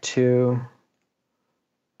back to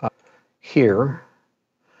here,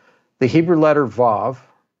 the Hebrew letter Vav,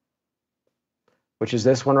 which is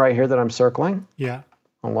this one right here that I'm circling. Yeah.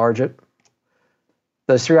 Enlarge it.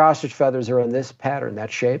 Those 3 ostrich feathers are in this pattern,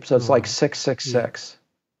 that shape. So it's like 666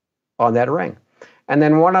 on that ring. And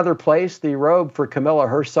then one other place, the robe for Camilla,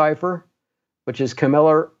 her cipher, which is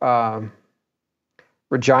Camilla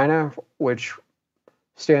Regina, which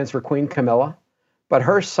stands for Queen Camilla. But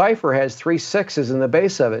her cipher has 3 6s in the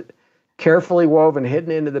base of it, carefully woven,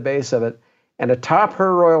 hidden into the base of it. And atop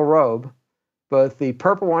her royal robe, both the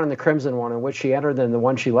purple one and the crimson one in which she entered and the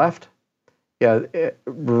one she left,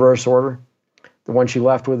 reverse order, the one she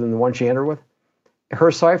left with and the one she entered with,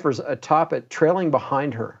 her cipher's atop it, trailing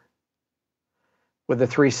behind her with the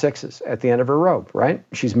 3 6s at the end of her robe, right?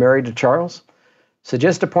 She's married to Charles. So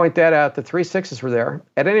just to point that out, the 3 6s were there.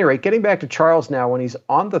 At any rate, getting back to Charles now, when he's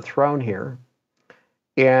on the throne here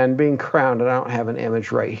and being crowned, and I don't have an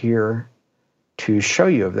image right here to show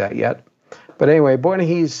you of that yet. But anyway, when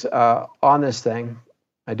he's on this thing,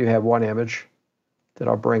 I do have one image that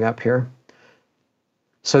I'll bring up here.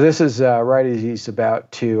 So this is right as he's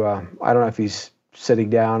about to, I don't know if he's sitting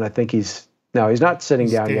down. I think no, he's not sitting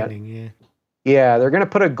down standing, yet. Yeah. Yeah, they're going to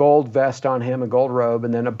put a gold vest on him, a gold robe,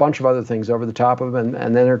 and then a bunch of other things over the top of him,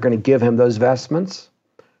 and then they're going to give him those vestments,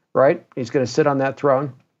 right? He's going to sit on that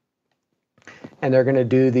throne, and they're going to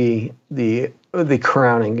do the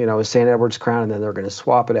crowning, St. Edward's crown, and then they're going to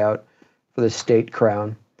swap it out for the state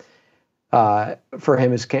crown for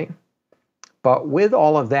him as king. But with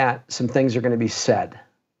all of that, some things are going to be said.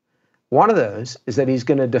 One of those is that he's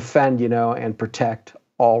going to defend, and protect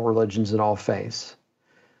all religions and all faiths.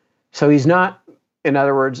 So he's not, in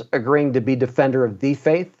other words, agreeing to be defender of the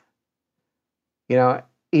faith.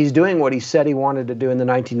 He's doing what he said he wanted to do in the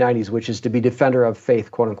 1990s, which is to be defender of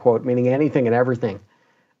faith, quote unquote, meaning anything and everything,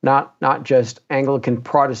 not just Anglican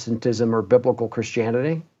Protestantism or biblical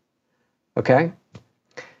Christianity. Okay?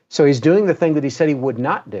 So he's doing the thing that he said he would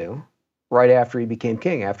not do right after he became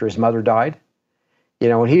king, after his mother died.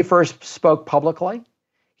 When he first spoke publicly,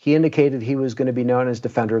 he indicated he was going to be known as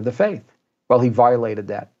defender of the faith. Well, he violated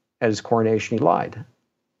that. At his coronation, he lied.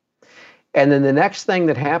 And then the next thing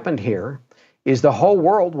that happened here is the whole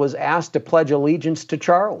world was asked to pledge allegiance to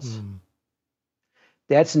Charles.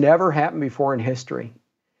 That's never happened before in history.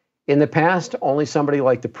 In the past, only somebody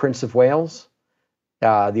like the Prince of Wales,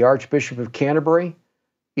 the Archbishop of Canterbury,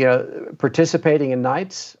 participating in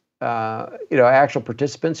knights, actual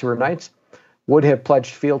participants who were knights, would have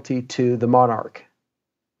pledged fealty to the monarch.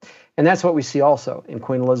 And that's what we see also in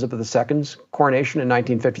Queen Elizabeth II's coronation in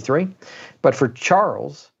 1953. But for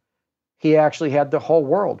Charles, he actually had the whole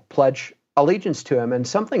world pledge allegiance to him. And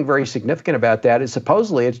something very significant about that is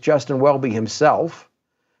supposedly it's Justin Welby himself,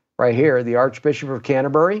 right here, the Archbishop of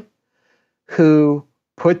Canterbury, who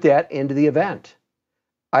put that into the event.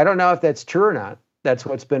 I don't know if that's true or not. That's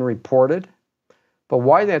what's been reported. But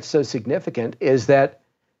why that's so significant is that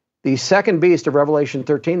the second beast of Revelation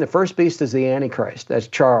 13, the first beast is the Antichrist. That's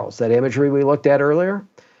Charles, that imagery we looked at earlier.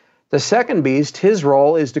 The second beast, his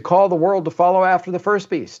role is to call the world to follow after the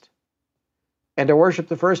first beast and to worship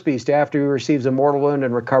the first beast after he receives a mortal wound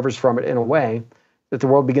and recovers from it in a way that the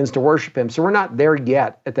world begins to worship him. So we're not there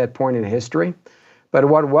yet at that point in history. But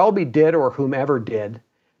what Welby did, or whomever did,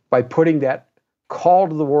 by putting that call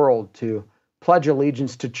to the world to pledge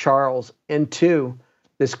allegiance to Charles into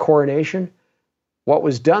this coronation, what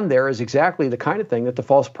was done there is exactly the kind of thing that the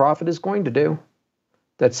false prophet is going to do.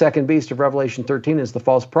 That second beast of Revelation 13 is the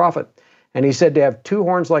false prophet. And he's said to have two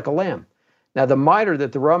horns like a lamb. Now, the mitre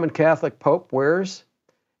that the Roman Catholic Pope wears,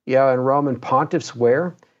 and Roman pontiffs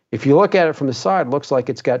wear, if you look at it from the side, it looks like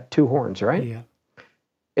it's got two horns, right? Yeah.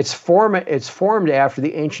 It's formed after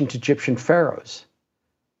the ancient Egyptian pharaohs,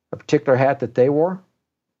 a particular hat that they wore.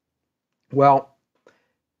 Well,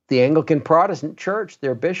 the Anglican Protestant Church,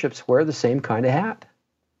 their bishops wear the same kind of hat.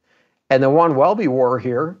 And the one Welby wore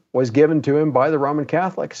here was given to him by the Roman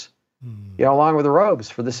Catholics, along with the robes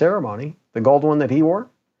for the ceremony, the gold one that he wore.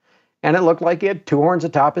 And it looked like he had two horns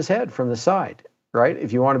atop his head from the side, right?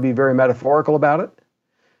 If you want to be very metaphorical about it.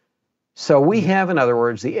 So we have, in other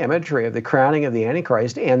words, the imagery of the crowning of the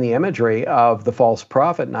Antichrist and the imagery of the false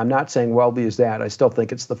prophet. And I'm not saying Welby is that. I still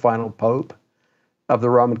think it's the final pope of the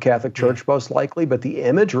Roman Catholic Church, most likely, but the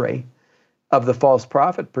imagery of the false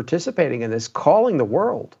prophet participating in this, calling the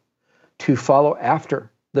world to follow after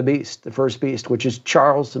the beast, the first beast, which is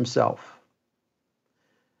Charles himself.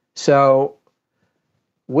 So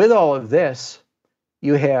with all of this,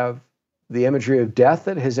 you have the imagery of death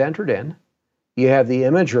that has entered in. You have the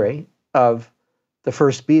imagery of the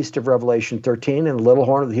first beast of Revelation 13 and the little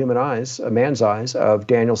horn of the human eyes, a man's eyes, of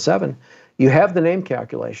Daniel 7. You have the name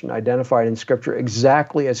calculation identified in Scripture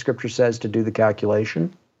exactly as Scripture says to do the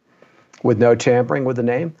calculation, with no tampering with the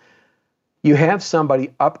name. You have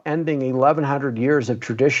somebody upending 1,100 years of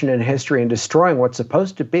tradition and history and destroying what's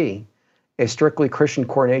supposed to be a strictly Christian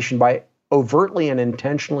coronation by overtly and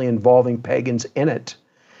intentionally involving pagans in it,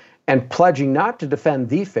 and pledging not to defend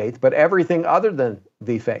the faith, but everything other than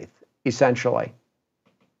the faith, essentially.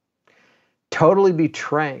 Totally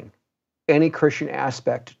betraying any Christian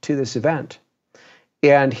aspect to this event.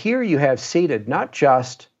 And here you have seated not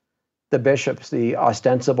just the bishops, the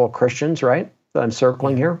ostensible Christians, right, that I'm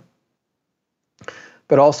circling here,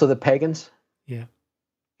 but also the pagans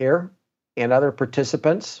here and other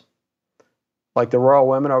participants, like the royal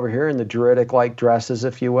women over here in the Druidic-like dresses,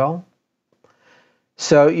 if you will.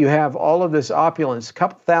 So you have all of this opulence, a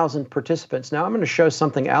couple thousand participants. Now I'm going to show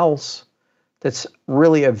something else that's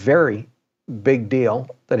really a very big deal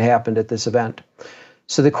that happened at this event.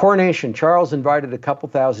 So the coronation, Charles invited a couple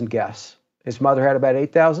thousand guests. His mother had about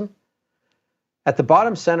 8,000. At the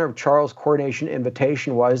bottom center of Charles' coronation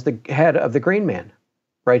invitation was the head of the Green Man,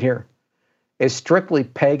 right here. a strictly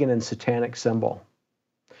pagan and satanic symbol.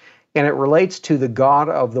 And it relates to the god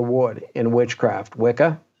of the wood in witchcraft,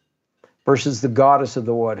 Wicca, versus the goddess of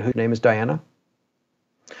the wood, whose name is Diana.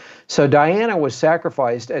 So Diana was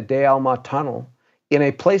sacrificed at Des Almas Tunnel in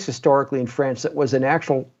a place historically in France that was an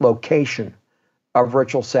actual location of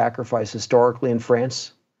ritual sacrifice historically in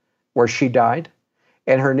France, where she died.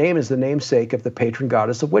 And her name is the namesake of the patron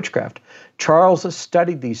goddess of witchcraft. Charles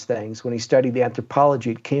studied these things when he studied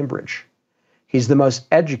anthropology at Cambridge. He's the most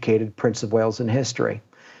educated Prince of Wales in history.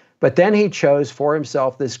 But then he chose for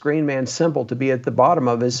himself this green man symbol to be at the bottom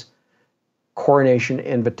of his coronation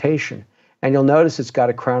invitation. And you'll notice it's got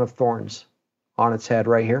a crown of thorns on its head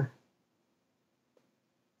right here.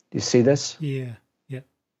 Do you see this? Yeah, yeah.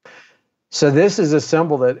 So this is a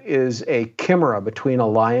symbol that is a chimera between a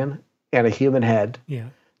lion and a human head. Yeah.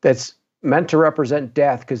 That's meant to represent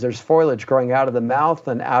death because there's foliage growing out of the mouth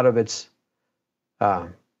and out of its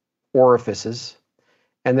orifices.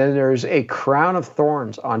 And then there's a crown of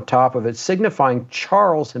thorns on top of it, signifying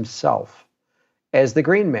Charles himself as the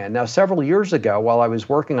Green Man. Now, several years ago, while I was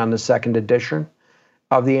working on the second edition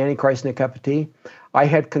of the Antichrist in a Cup of Tea, I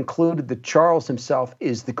had concluded that Charles himself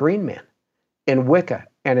is the Green Man in Wicca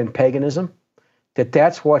and in paganism, that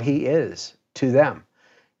that's what he is to them.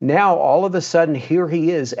 Now, all of a sudden, here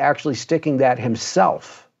he is actually sticking that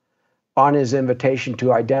himself on his invitation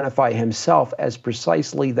to identify himself as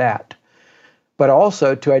precisely that, but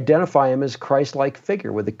also to identify him as Christ-like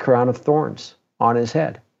figure with the crown of thorns on his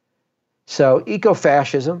head. So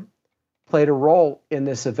eco-fascism played a role in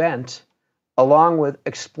this event, along with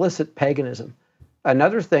explicit paganism.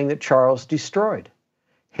 Another thing that Charles destroyed,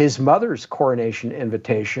 his mother's coronation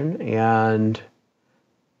invitation, and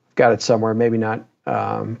got it somewhere, maybe not.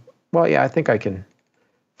 Well, yeah, I think I can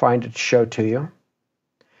find it to show to you.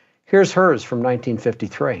 Here's hers from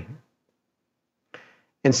 1953.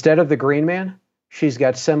 Instead of the Green Man, she's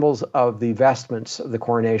got symbols of the vestments of the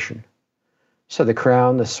coronation. So the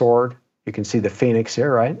crown, the sword, you can see the phoenix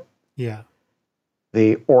here, right? Yeah.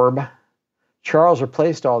 The orb. Charles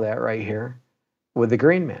replaced all that right here with the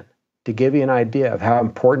Green Man to give you an idea of how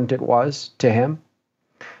important it was to him.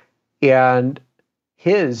 And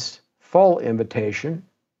his full invitation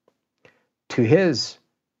to his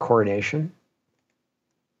coronation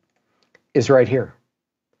is right here.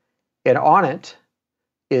 And on it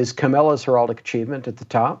is Camilla's heraldic achievement at the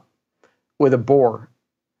top with a boar.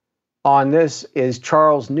 On this is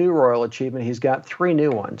Charles' new royal achievement. He's got 3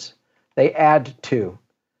 new ones. They add to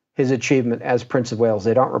his achievement as Prince of Wales.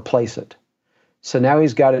 They don't replace it. So now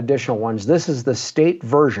he's got additional ones. This is the state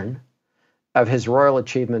version of his royal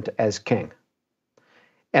achievement as king.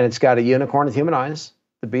 And it's got a unicorn with human eyes,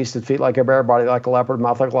 the beast with feet like a bear, body like a leopard,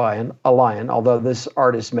 mouth like a lion, although this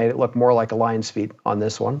artist made it look more like a lion's feet on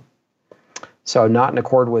this one. So not in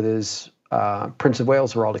accord with his Prince of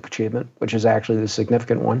Wales heraldic achievement, which is actually the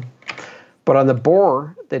significant one. But on the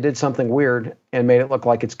boar, they did something weird and made it look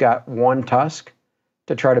like it's got 1 tusk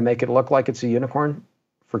to try to make it look like it's a unicorn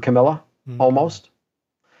for Camilla, almost.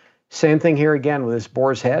 Same thing here again with this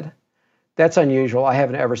boar's head. That's unusual. I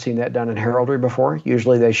haven't ever seen that done in heraldry before.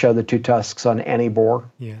 Usually they show the 2 tusks on any boar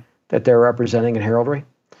that they're representing in heraldry.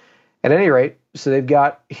 At any rate, so they've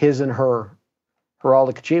got his and her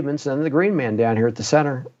heraldic achievements, and the Green Man down here at the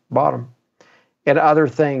center, bottom, and other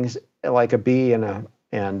things like a bee and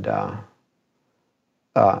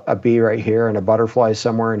a bee right here, and a butterfly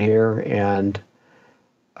somewhere in here, and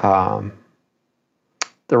the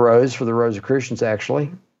rose for the Rosicrucians,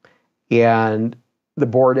 actually, and the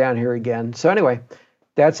boar down here again. So anyway,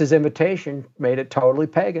 that's his invitation, made it totally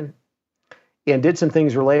pagan, and did some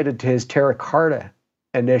things related to his Terra Carta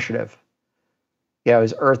initiative. Yeah, it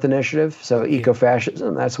was Earth Initiative, so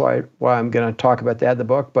eco-fascism. That's why I'm going to talk about that in the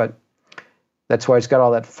book, but that's why it's got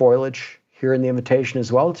all that foliage here in the invitation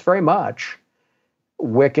as well. It's very much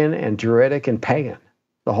Wiccan and Druidic and pagan,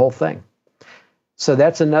 the whole thing. So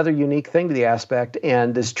that's another unique thing to the aspect.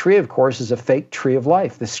 And this tree, of course, is a fake tree of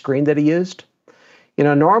life. The screen that he used, you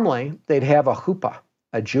know, normally they'd have a huppah,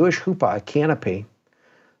 a Jewish huppah, a canopy,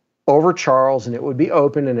 over Charles, and it would be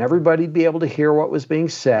open, and everybody'd be able to hear what was being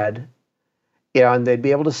said. Yeah, and they'd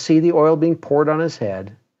be able to see the oil being poured on his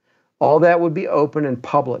head. All that would be open and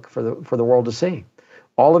public for the world to see.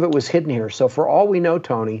 All of it was hidden here. So for all we know,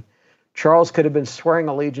 Tony, Charles could have been swearing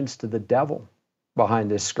allegiance to the devil behind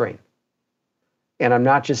this screen. And I'm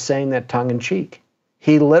not just saying that tongue in cheek.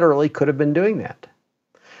 He literally could have been doing that.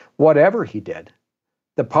 Whatever he did,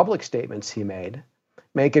 the public statements he made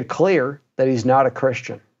make it clear that he's not a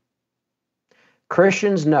Christian.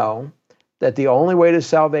 Christians know that the only way to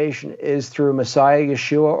salvation is through Messiah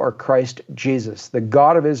Yeshua or Christ Jesus, the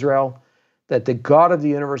God of Israel, that the God of the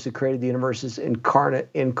universe who created the universe is incarnate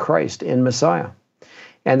in Christ, in Messiah,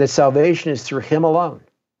 and that salvation is through him alone.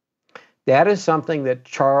 That is something that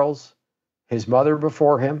Charles, his mother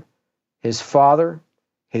before him, his father,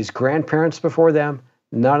 his grandparents before them,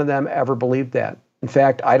 none of them ever believed that. In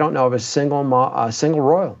fact, I don't know of a single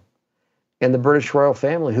royal in the British royal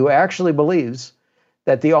family who actually believes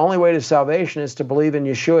that the only way to salvation is to believe in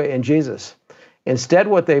Yeshua, in Jesus. Instead,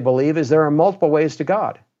 what they believe is there are multiple ways to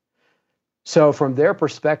God. So from their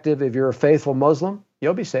perspective, if you're a faithful Muslim,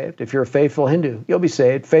 you'll be saved. If you're a faithful Hindu, you'll be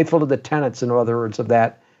saved. Faithful to the tenets, in other words, of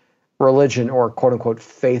that religion or quote-unquote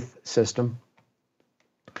faith system.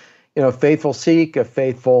 You know, faithful Sikh, a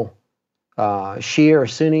faithful Shia or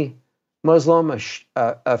Sunni Muslim,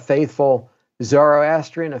 a faithful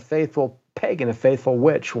Zoroastrian, a faithful pagan, a faithful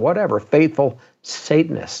witch, whatever, faithful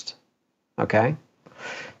Satanist. Okay?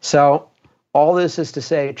 So all this is to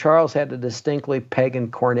say Charles had a distinctly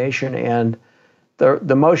pagan coronation, and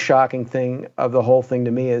the most shocking thing of the whole thing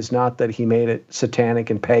to me is not that he made it satanic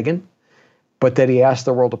and pagan, but that he asked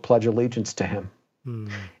the world to pledge allegiance to him.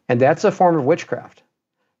 And that's a form of witchcraft.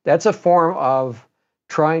 That's a form of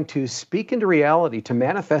trying to speak into reality, to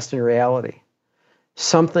manifest in reality,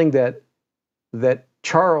 something that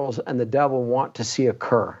Charles and the devil want to see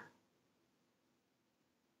occur.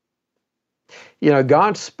 You know,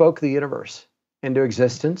 God spoke the universe into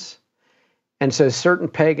existence. And so certain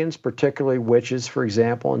pagans, particularly witches, for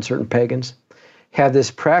example, and certain pagans, have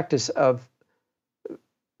this practice of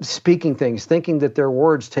speaking things, thinking that their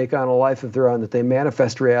words take on a life of their own, that they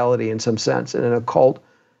manifest reality in some sense, in an occult,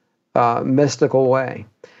 mystical way.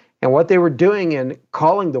 And what they were doing in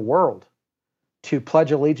calling the world to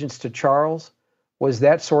pledge allegiance to Charles was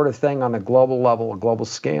that sort of thing on a global level, a global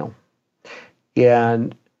scale.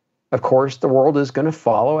 And of course, the world is going to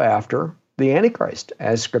follow after the Antichrist,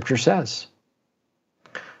 as Scripture says.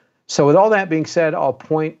 So with all that being said, I'll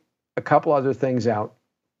point a couple other things out.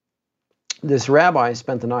 This rabbi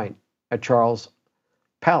spent the night at Charles'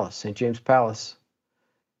 Palace, St. James Palace.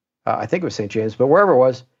 I think it was St. James, but wherever it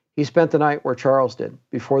was, he spent the night where Charles did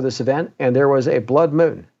before this event, and there was a blood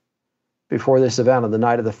moon before this event on the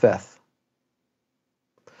night of the 5th.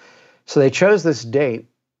 So they chose this date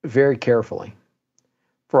very carefully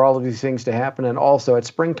for all of these things to happen, and also at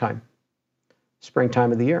springtime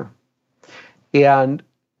of the year. And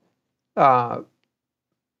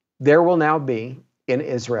there will now be, in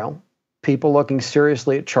Israel, people looking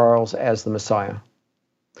seriously at Charles as the Messiah.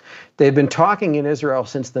 They've been talking in Israel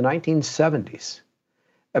since the 1970s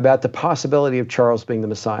about the possibility of Charles being the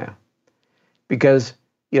Messiah. Because,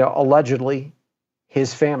 you know, allegedly,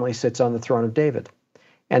 his family sits on the throne of David.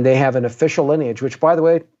 And they have an official lineage, which, by the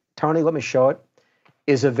way, Tony, let me show it,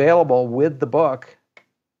 is available with the book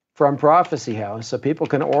from Prophecy House. So people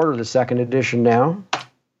can order the second edition now,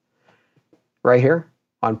 right here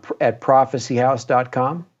at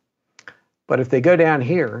prophecyhouse.com. But if they go down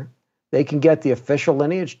here, they can get the official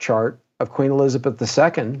lineage chart of Queen Elizabeth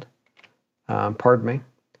II,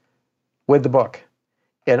 with the book.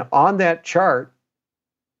 And on that chart,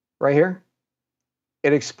 right here,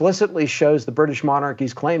 it explicitly shows the British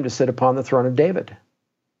monarchy's claim to sit upon the throne of David.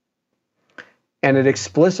 And it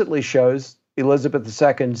explicitly shows Elizabeth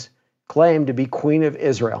II's claim to be Queen of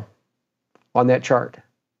Israel on that chart.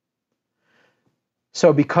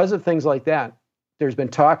 So because of things like that, there's been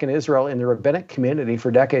talk in Israel in the rabbinic community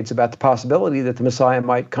for decades about the possibility that the Messiah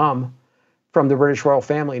might come from the British royal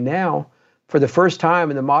family. Now, for the first time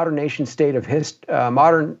in the modern nation state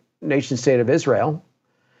of Israel,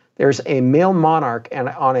 there's a male monarch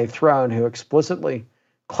on a throne who explicitly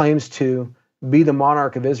claims to be the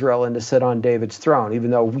monarch of Israel and to sit on David's throne,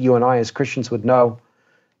 even though you and I as Christians would know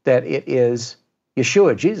that it is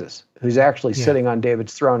Yeshua, Jesus, who's actually sitting on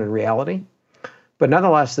David's throne in reality. But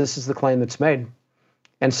nonetheless, this is the claim that's made.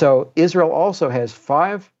 And so Israel also has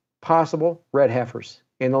 5 possible red heifers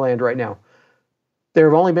in the land right now. There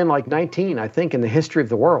have only been like 19, I think, in the history of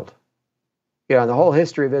the world. In the whole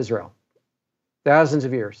history of Israel. Thousands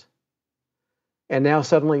of years. And now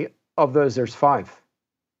suddenly, of those, there's 5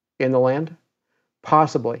 in the land,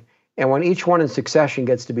 possibly. And when each one in succession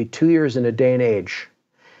gets to be 2 years in a day and age,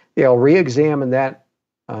 they'll re-examine that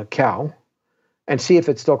cow and see if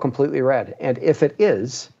it's still completely red. And if it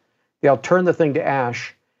is, they'll turn the thing to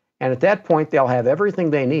ash. And at that point, they'll have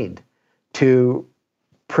everything they need to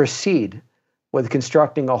proceed with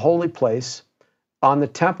constructing a holy place on the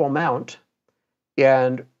Temple Mount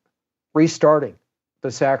and restarting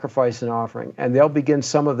the sacrifice and offering. And they'll begin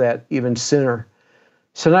some of that even sooner.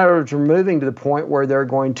 So in other words, we're moving to the point where they're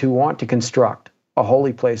going to want to construct a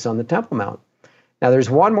holy place on the Temple Mount. Now, there's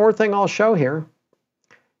one more thing I'll show here.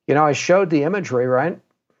 You know, I showed the imagery, right,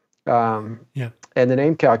 Yeah. And the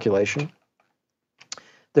name calculation.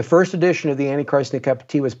 The first edition of the Antichrist and a Cup of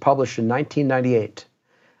Tea was published in 1998.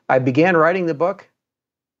 I began writing the book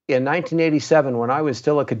in 1987 when I was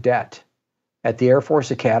still a cadet at the Air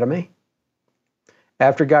Force Academy.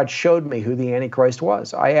 After God showed me who the Antichrist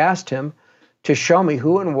was, I asked him to show me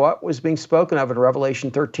who and what was being spoken of in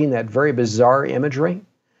Revelation 13, that very bizarre imagery.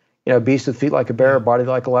 You know, beast with feet like a bear, body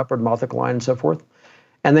like a leopard, mouth like a lion, and so forth.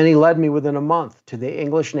 And then he led me within a month to the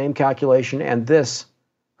English name calculation and this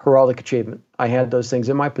heraldic achievement. I had those things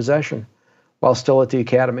in my possession while still at the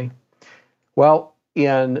academy. Well,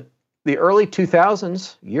 in the early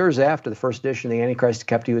 2000s, years after the first edition of the Antichrist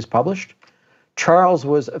Kept was published, Charles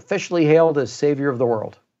was officially hailed as savior of the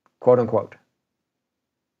world, quote unquote.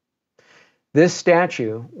 This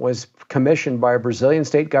statue was commissioned by a Brazilian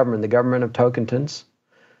state government, the government of Tocantins,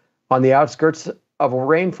 on the outskirts of a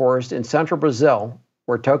rainforest in central Brazil,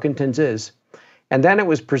 where Tocantins is. And then it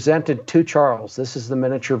was presented to Charles. This is the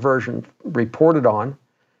miniature version reported on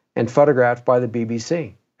and photographed by the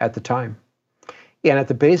BBC at the time. And at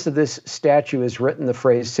the base of this statue is written the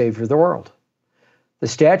phrase, Savior of the World. The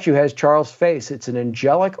statue has Charles' face. It's an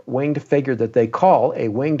angelic winged figure that they call a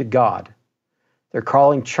winged god. They're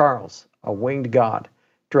calling Charles a winged god,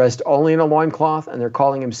 dressed only in a loincloth, and they're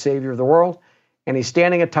calling him Savior of the World. And he's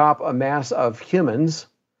standing atop a mass of humans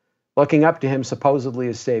looking up to him supposedly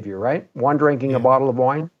as Savior, right? One drinking a bottle of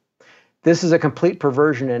wine. This is a complete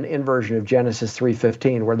perversion and inversion of Genesis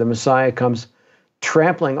 3:15, where the Messiah comes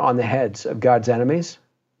trampling on the heads of God's enemies.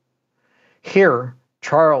 Here,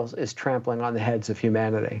 Charles is trampling on the heads of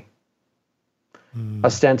humanity,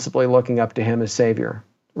 ostensibly looking up to him as Savior,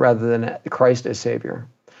 rather than Christ as Savior.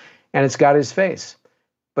 And it's got his face.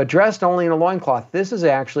 But dressed only in a loincloth, this is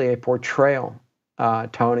actually a portrayal,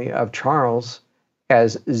 Tony, of Charles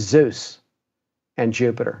as Zeus and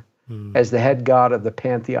Jupiter, as the head god of the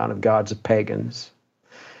pantheon of gods of pagans.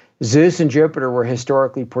 Zeus and Jupiter were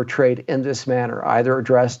historically portrayed in this manner, either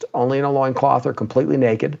dressed only in a loincloth or completely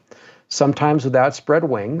naked, sometimes with outspread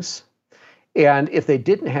wings. And if they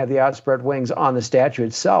didn't have the outspread wings on the statue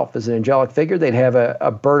itself as an angelic figure, they'd have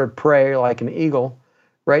a bird of prey like an eagle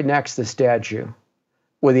right next to the statue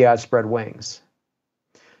with the outspread wings.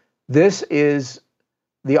 This is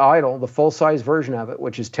the idol, the full-size version of it,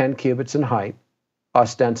 which is 10 cubits in height,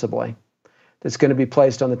 ostensibly, that's going to be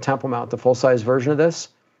placed on the Temple Mount, the full-size version of this,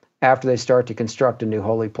 after they start to construct a new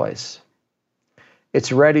holy place.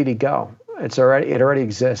 It's ready to go. It already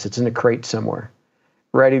exists. It's in a crate somewhere,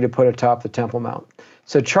 ready to put atop the Temple Mount.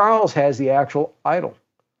 So Charles has the actual idol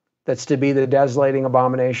that's to be the desolating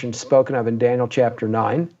abomination spoken of in Daniel chapter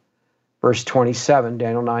 9, verse 27,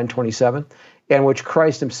 Daniel 9:27, and which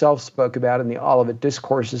Christ himself spoke about in the Olivet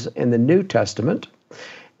Discourses in the New Testament,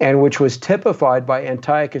 and which was typified by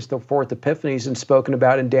Antiochus IV Epiphanes and spoken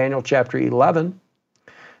about in Daniel chapter 11,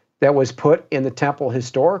 that was put in the temple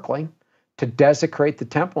historically to desecrate the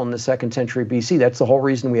temple in the 2nd century BC. That's the whole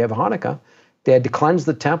reason we have Hanukkah. They had to cleanse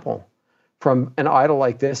the temple from an idol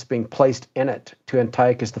like this being placed in it to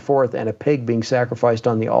Antiochus IV and a pig being sacrificed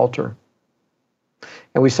on the altar.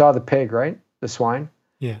 And we saw the pig, right? The swine,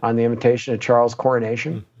 on the invitation of Charles'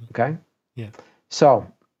 coronation. Okay? Yeah. So,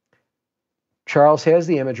 Charles has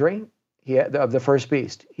the imagery of the first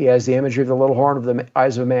beast. He has the imagery of the little horn of the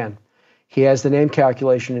eyes of a man. He has the name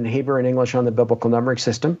calculation in Hebrew and English on the biblical numbering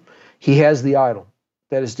system. He has the idol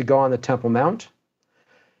that is to go on the Temple Mount.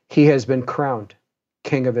 He has been crowned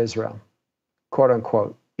King of Israel, quote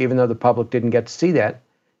unquote, even though the public didn't get to see that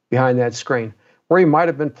behind that screen, where he might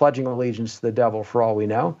have been pledging allegiance to the devil for all we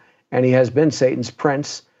know. And he has been Satan's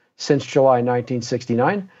prince since July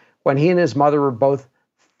 1969, when he and his mother were both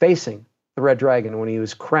facing the red dragon when he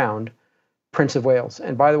was crowned Prince of Wales.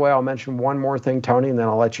 And by the way, I'll mention one more thing, Tony, and then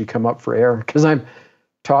I'll let you come up for air, because I'm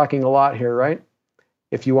talking a lot here, right?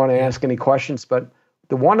 If you want to ask any questions. But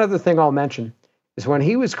the one other thing I'll mention is when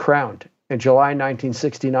he was crowned in July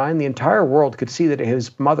 1969, the entire world could see that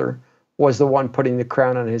his mother was the one putting the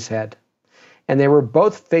crown on his head. And they were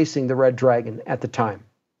both facing the red dragon at the time,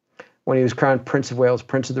 when he was crowned Prince of Wales,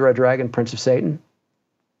 Prince of the Red Dragon, Prince of Satan.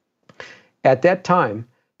 At that time,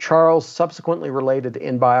 Charles subsequently related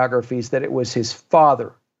in biographies that it was his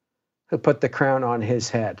father who put the crown on his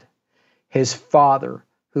head, his father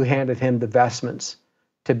who handed him the vestments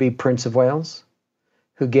to be Prince of Wales,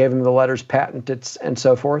 who gave him the letters patent and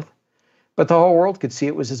so forth. But the whole world could see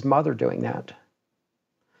it was his mother doing that.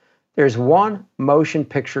 There's one motion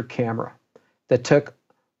picture camera that took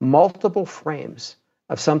multiple frames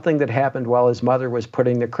of something that happened while his mother was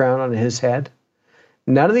putting the crown on his head.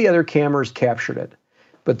 None of the other cameras captured it,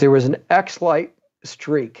 but there was an X-like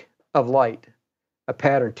streak of light, a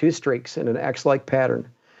pattern, two streaks in an X-like pattern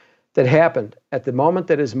that happened at the moment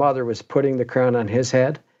that his mother was putting the crown on his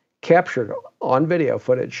head, captured on video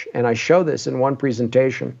footage. And I show this in one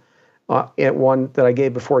presentation, at one that I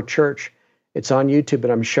gave before church. It's on YouTube,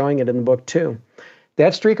 but I'm showing it in the book too.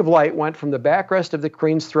 That streak of light went from the backrest of the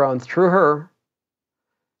Queen's throne through her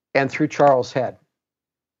and through Charles' head.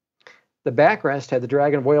 The backrest had the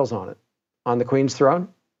dragon of whales on it, on the Queen's throne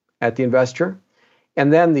at the investiture.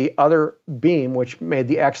 And then the other beam, which made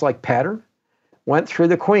the X-like pattern, went through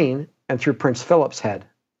the Queen and through Prince Philip's head,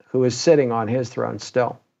 who is sitting on his throne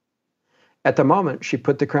still. At the moment, she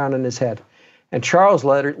put the crown on his head. And Charles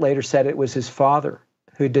later said it was his father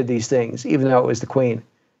who did these things, even though it was the Queen.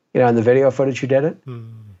 You know, in the video footage who did it.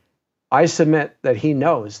 I submit that he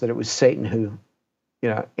knows that it was Satan who, you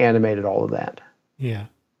know, animated all of that. Yeah.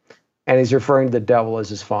 And he's referring to the devil as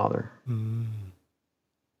his father.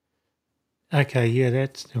 Okay, yeah,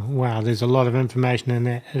 that's, wow, there's a lot of information in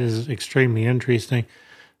that. It is extremely interesting.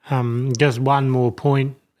 Just one more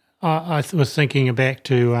point. I was thinking back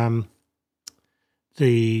to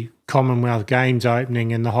the Commonwealth Games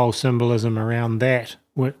opening and the whole symbolism around that,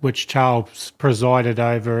 which Charles presided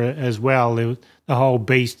over as well. The whole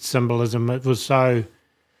beast symbolism, it was so,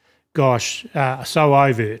 gosh, so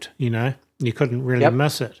overt, you know. You couldn't really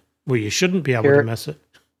miss it. Well, you shouldn't be able to miss it.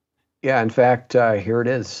 Yeah, in fact, here it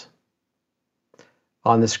is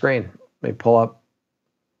on the screen. Let me pull up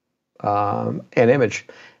an image.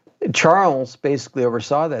 Charles basically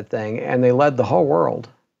oversaw that thing, and they led the whole world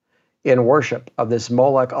in worship of this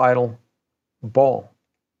Molech idol bull.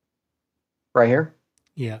 Right here.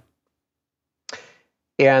 Yeah.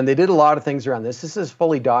 And they did a lot of things around this. This is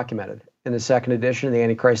fully documented in the second edition of the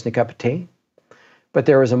Antichrist and a Cup of Tea. But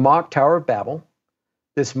there was a mock Tower of Babel,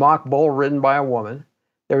 this mock bull ridden by a woman.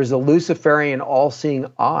 There was a Luciferian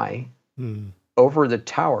all-seeing eye over the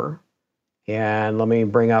tower. And let me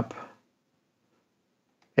bring up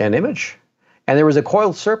an image. And there was a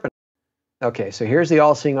coiled serpent. Okay, so here's the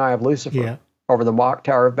all-seeing eye of Lucifer over the mock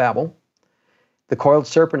Tower of Babel. The coiled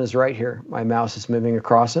serpent is right here. My mouse is moving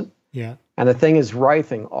across it. Yeah. And the thing is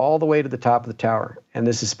writhing all the way to the top of the tower. And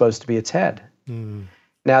this is supposed to be its head.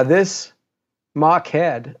 Now, this mock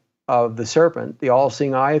head of the serpent, the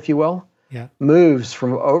all-seeing eye, if you will, moves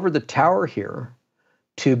from over the tower here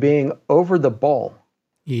to being over the bull.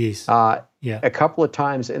 Yes. A couple of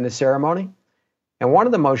times in the ceremony. And one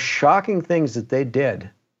of the most shocking things that they did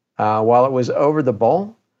while it was over the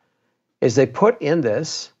bull is they put in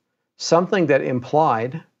this something that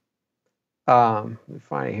implied, let me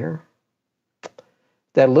find it here,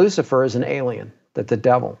 that Lucifer is an alien, that the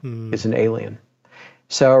devil is an alien.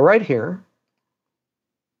 So right here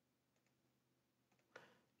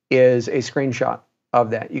is a screenshot of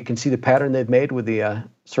that. You can see the pattern they've made with the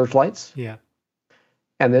searchlights. Yeah.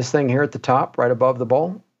 And this thing here at the top, right above the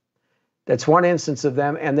bowl, that's one instance of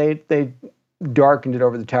them, and they darkened it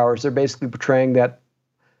over the towers. They're basically portraying that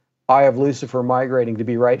eye of Lucifer migrating to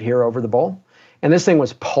be right here over the bowl. And this thing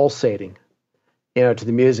was pulsating, you know, to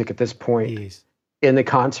the music at this point in the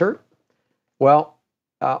concert. Well,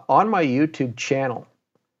 on my YouTube channel,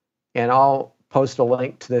 and I'll post a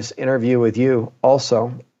link to this interview with you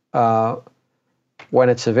also when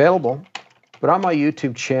it's available, but on my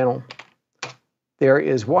YouTube channel, there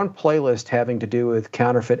is one playlist having to do with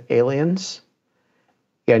counterfeit aliens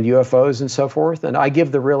and UFOs and so forth. And I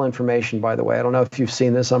give the real information, by the way. I don't know if you've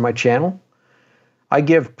seen this on my channel. I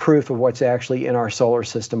give proof of what's actually in our solar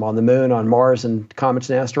system, on the moon, on Mars, and comets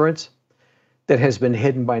and asteroids, that has been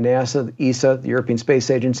hidden by NASA, ESA, the European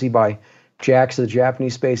Space Agency, by JAXA, the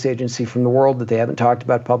Japanese Space Agency, from the world that they haven't talked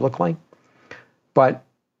about publicly. But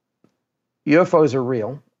UFOs are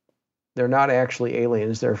real. They're not actually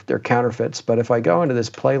aliens. They're counterfeits. But if I go into this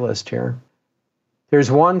playlist here,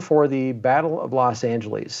 there's one for the Battle of Los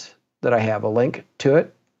Angeles that I have a link to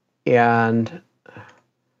it. And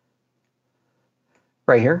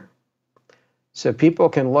right here. So people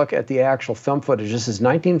can look at the actual film footage. This is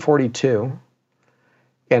 1942,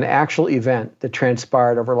 an actual event that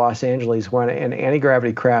transpired over Los Angeles when an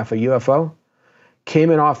anti-gravity craft, a UFO, came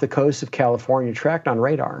in off the coast of California, tracked on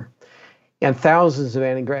radar. And thousands of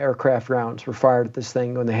anti-aircraft rounds were fired at this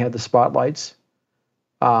thing when they had the spotlights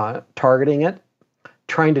targeting it,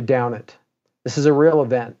 trying to down it. This is a real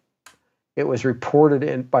event. It was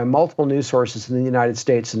reported by multiple news sources in the United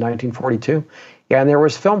States in 1942. And there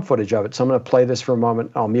was film footage of it. So I'm going to play this for a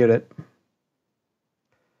moment. I'll mute it.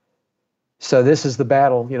 So this is the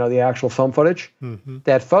battle, you know, the actual film footage.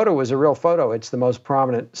 That photo was a real photo. It's the most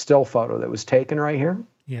prominent still photo that was taken right here.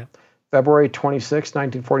 Yeah. February 26,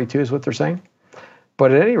 1942 is what they're saying.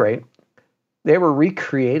 But at any rate, they were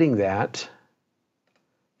recreating that.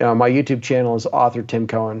 You know, my YouTube channel is author Tim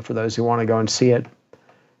Cohen, for those who want to go and see it.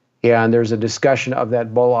 And there's a discussion of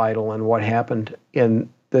that bull idol and what happened in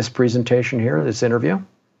this presentation here, this interview.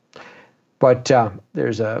 But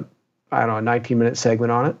there's a 19-minute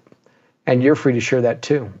segment on it. And you're free to share that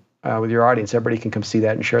too with your audience. Everybody can come see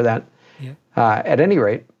that and share that. Yeah. At any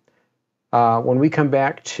rate, when we come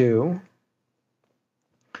back to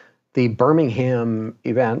the Birmingham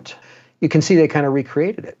event, you can see they kind of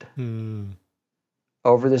recreated it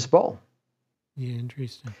over this bull. Yeah,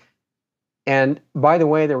 interesting. And by the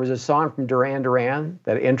way, there was a song from Duran Duran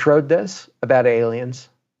that introed this about aliens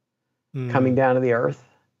coming down to the earth.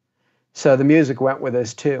 So the music went with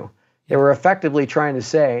this too. They were effectively trying to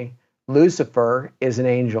say Lucifer is an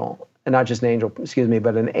angel, and not just an angel,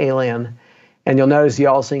 but an alien. And you'll notice the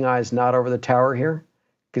all-seeing eye is not over the tower here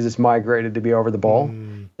because it's migrated to be over the bowl.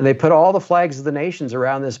 And they put all the flags of the nations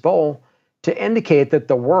around this bowl to indicate that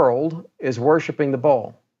the world is worshiping the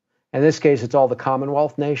bowl. In this case, it's all the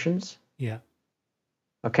Commonwealth nations. Yeah.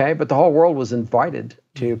 Okay, but the whole world was invited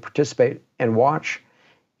to participate and watch.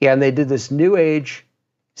 Yeah, and they did this New Age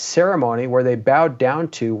ceremony where they bowed down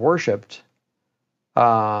to, worshipped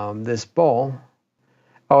this bull.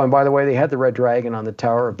 Oh, and by the way, they had the red dragon on the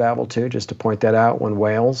Tower of Babel too, just to point that out, when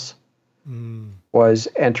Wales was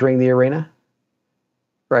entering the arena,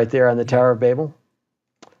 right there on the Tower of Babel.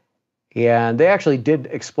 And they actually did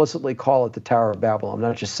explicitly call it the Tower of Babel. I'm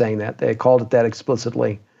not just saying that. They called it that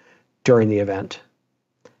explicitly during the event.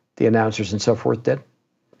 The announcers and so forth did.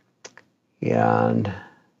 And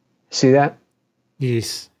see that?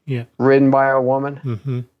 Yes. Yeah. Ridden by a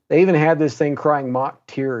woman. They even had this thing crying mock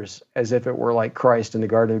tears as if it were like Christ in the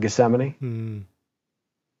Garden of Gethsemane.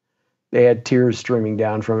 They had tears streaming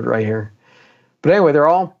down from it right here. But anyway, they're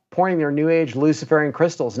all pointing their New Age Luciferian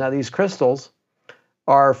crystals. Now, these crystals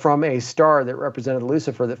are from a star that represented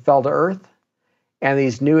Lucifer that fell to earth. And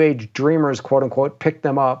these New Age dreamers, quote unquote, picked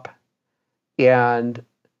them up and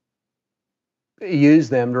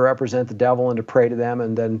used them to represent the devil and to pray to them,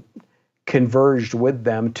 and then converged with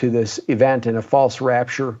them to this event in a false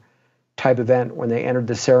rapture type event when they entered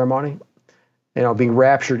the ceremony. You know, being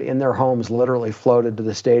raptured in their homes, literally floated to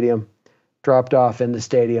the stadium, dropped off in the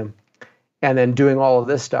stadium, and then doing all of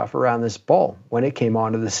this stuff around this bull when it came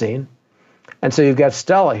onto the scene. And so you've got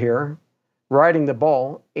Stella here riding the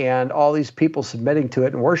bull and all these people submitting to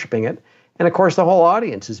it and worshiping it. And of course, the whole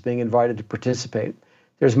audience is being invited to participate.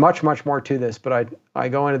 There's much, much more to this, but I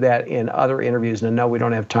go into that in other interviews, and I know we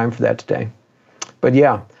don't have time for that today. But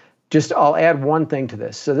yeah, just I'll add one thing to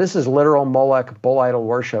this. So this is literal Molech bull idol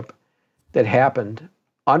worship that happened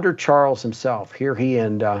under Charles himself. Here he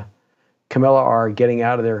and Camilla are getting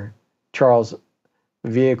out of their Charles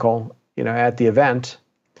vehicle, you know, at the event.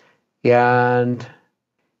 And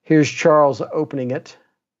here's Charles opening it.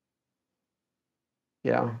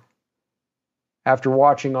 Yeah. After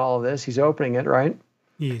watching all of this, he's opening it, right?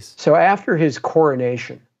 Yes. So after his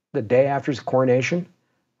coronation, the day after his coronation,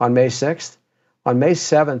 on May 6th, on May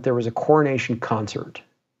 7th, there was a coronation concert.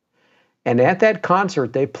 And at that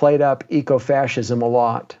concert, they played up eco-fascism a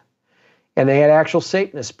lot. And they had actual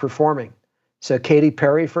Satanists performing. So Katy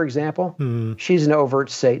Perry, for example, she's an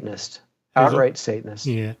overt Satanist, outright Satanist.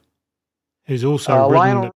 Yeah. Who's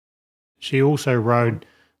also she also rode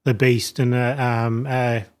the beast in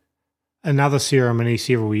another ceremony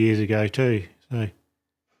several years ago too. So.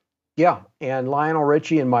 Yeah, and Lionel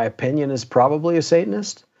Richie, in my opinion, is probably a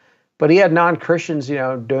Satanist, but he had non-Christians, you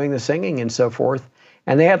know, doing the singing and so forth,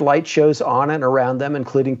 and they had light shows on and around them,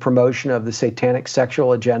 including promotion of the satanic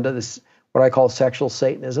sexual agenda, this what I call sexual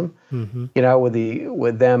Satanism. You know,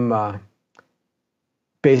 with them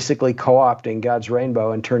basically co-opting God's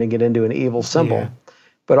rainbow and turning it into an evil symbol. Yeah.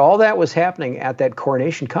 But all that was happening at that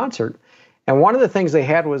coronation concert, and one of the things they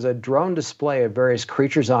had was a drone display of various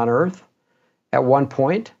creatures on Earth at one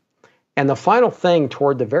point. And the final thing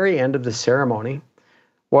toward the very end of the ceremony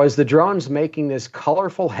was the drones making this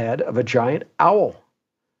colorful head of a giant owl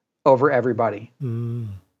over everybody.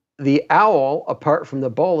 The owl, apart from the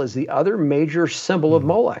bull, is the other major symbol of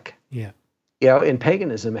Molech. Yeah. You know, in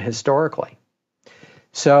paganism historically.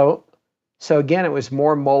 So again, it was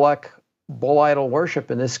more Molech bull idol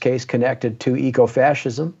worship, in this case connected to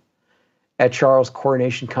eco-fascism, at Charles'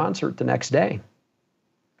 coronation concert the next day.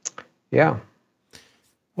 Yeah.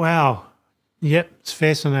 Wow. Yep, it's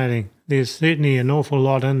fascinating. There's certainly an awful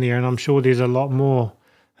lot in there, and I'm sure there's a lot more.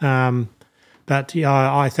 But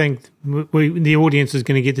yeah, I think the audience is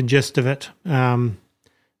going to get the gist of it.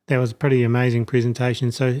 That was a pretty amazing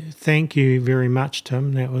presentation. So thank you very much,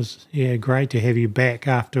 Tim. That was great to have you back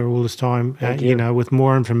after all this time. You know, with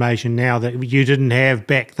more information now that you didn't have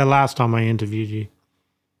back the last time I interviewed you.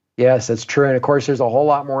 Yes, that's true. And of course, there's a whole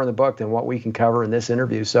lot more in the book than what we can cover in this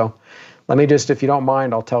interview. So let me just, if you don't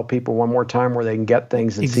mind, I'll tell people one more time where they can get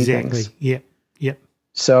things and see things. Exactly. Yep. Yep.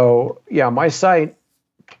 So yeah, my site,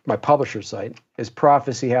 my publisher site, is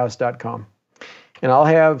prophecyhouse.com. And I'll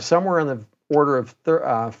have somewhere in the order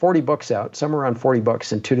of 40 books out, somewhere around 40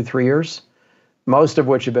 books in 2 to 3 years, most of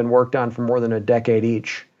which have been worked on for more than a decade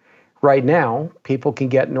each. Right now, people can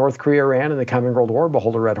get North Korea, Iran, and the Coming World War,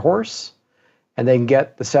 Behold a Red Horse, and they can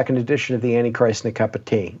get the second edition of the Antichrist and a Cup of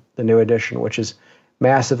Tea, the new edition, which is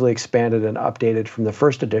massively expanded and updated from the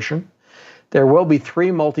first edition. There will be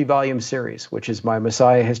 3 multi-volume series, which is my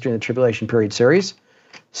Messiah, History, and the Tribulation Period series.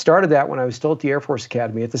 Started that when I was still at the Air Force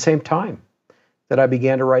Academy at the same time that I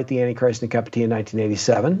began to write the Antichrist and a Cup of Tea in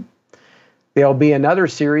 1987. There'll be another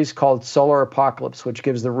series called Solar Apocalypse, which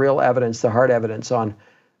gives the real evidence, the hard evidence on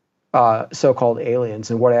so-called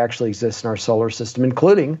aliens and what actually exists in our solar system,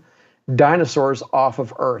 including dinosaurs off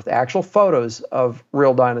of Earth, actual photos of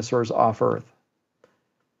real dinosaurs off Earth.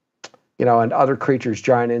 You know, and other creatures,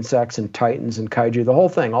 giant insects and titans and kaiju, the whole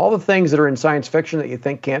thing. All the things that are in science fiction that you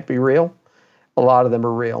think can't be real, a lot of them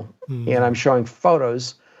are real. And I'm showing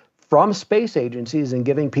photos from space agencies and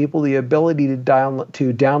giving people the ability to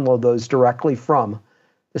download those directly from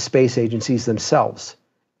the space agencies themselves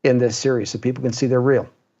in this series so people can see they're real.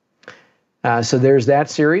 So there's that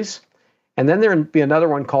series. And then there'll be another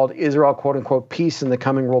one called Israel, quote unquote, Peace in the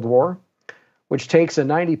Coming World War, which takes a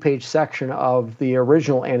 90-page section of the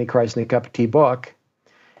original Antichrist and a Cup of Tea book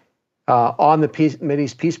on the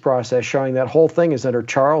Mideast peace process, showing that whole thing is under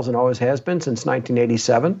Charles and always has been since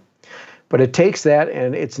 1987. But it takes that,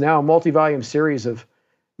 and it's now a multi-volume series of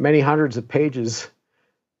many hundreds of pages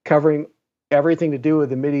covering everything to do with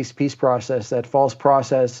the Mideast peace process, that false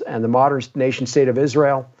process, and the modern nation state of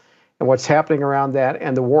Israel, and what's happening around that,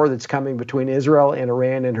 and the war that's coming between Israel and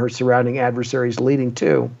Iran and her surrounding adversaries, leading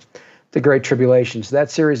to the Great Tribulation. So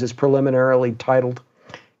that series is preliminarily titled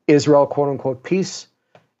Israel, quote unquote, Peace,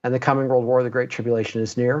 and the Coming World War, the Great Tribulation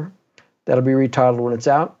is Near. That'll be retitled when it's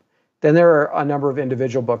out. Then there are a number of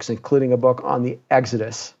individual books, including a book on the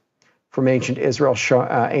Exodus from ancient Israel,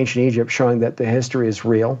 ancient Egypt, showing that the history is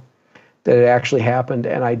real, that it actually happened,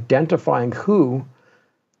 and identifying who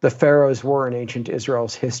the pharaohs were in ancient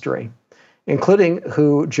Israel's history, including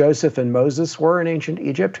who Joseph and Moses were in ancient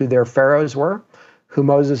Egypt, who their pharaohs were, who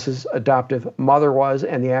Moses' adoptive mother was,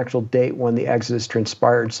 and the actual date when the Exodus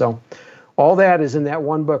transpired. So all that is in that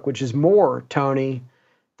one book, which is more, Tony,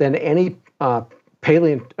 than any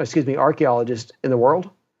archaeologist in the world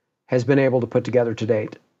has been able to put together to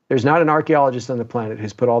date. There's not an archaeologist on the planet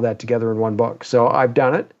who's put all that together in one book. So I've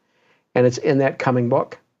done it, and it's in that coming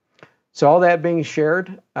book. So all that being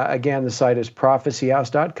shared, again, the site is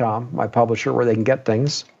prophecyhouse.com, my publisher, where they can get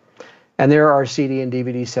things. And there are CD and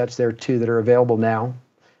DVD sets there, too, that are available now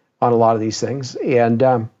on a lot of these things. And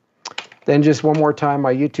then just one more time,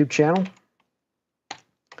 my YouTube channel,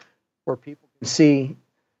 where people can see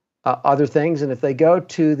other things. And if they go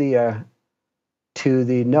to the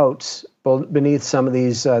notes beneath some of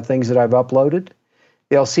these things that I've uploaded,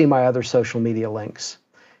 they'll see my other social media links.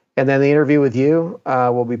 And then the interview with you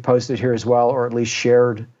will be posted here as well, or at least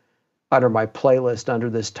shared under my playlist under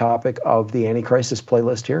this topic of the Antichrist, this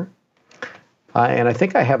playlist here. And I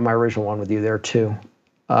think I have my original one with you there too.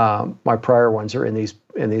 My prior ones are in these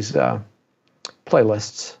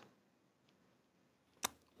playlists.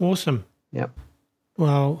 Awesome. Yep.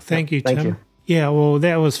 Well, thank you, Tim. Thank you. Yeah, well,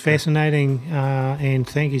 that was fascinating, and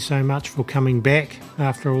thank you so much for coming back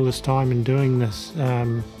after all this time and doing this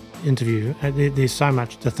interview. There's so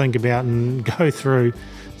much to think about and go through.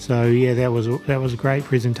 So yeah, that was a great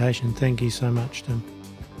presentation. Thank you so much, Tim.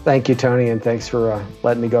 Thank you, Tony, and thanks for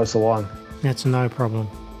letting me go so long. That's no problem.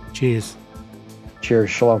 Cheers. Cheers.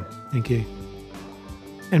 Shalom. Thank you.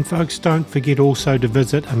 And folks, don't forget also to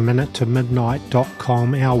visit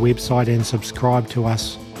aminutemidnight.com, our website, and subscribe to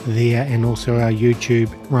us there, and also our YouTube,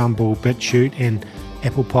 Rumble, BitChute, and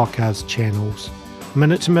Apple Podcast channels.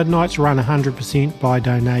 Minute to Midnight's run 100% by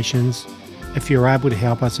donations. If you're able to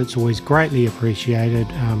help us, it's always greatly appreciated.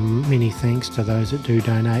 Many thanks to those that do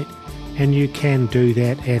donate. And you can do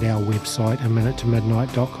that at our website,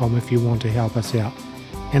 aminutemidnight.com, if you want to help us out.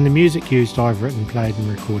 And the music used I've written, played and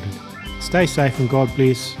recorded. Stay safe and God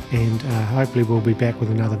bless, and hopefully we'll be back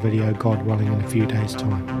with another video, God willing, in a few days'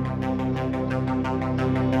 time.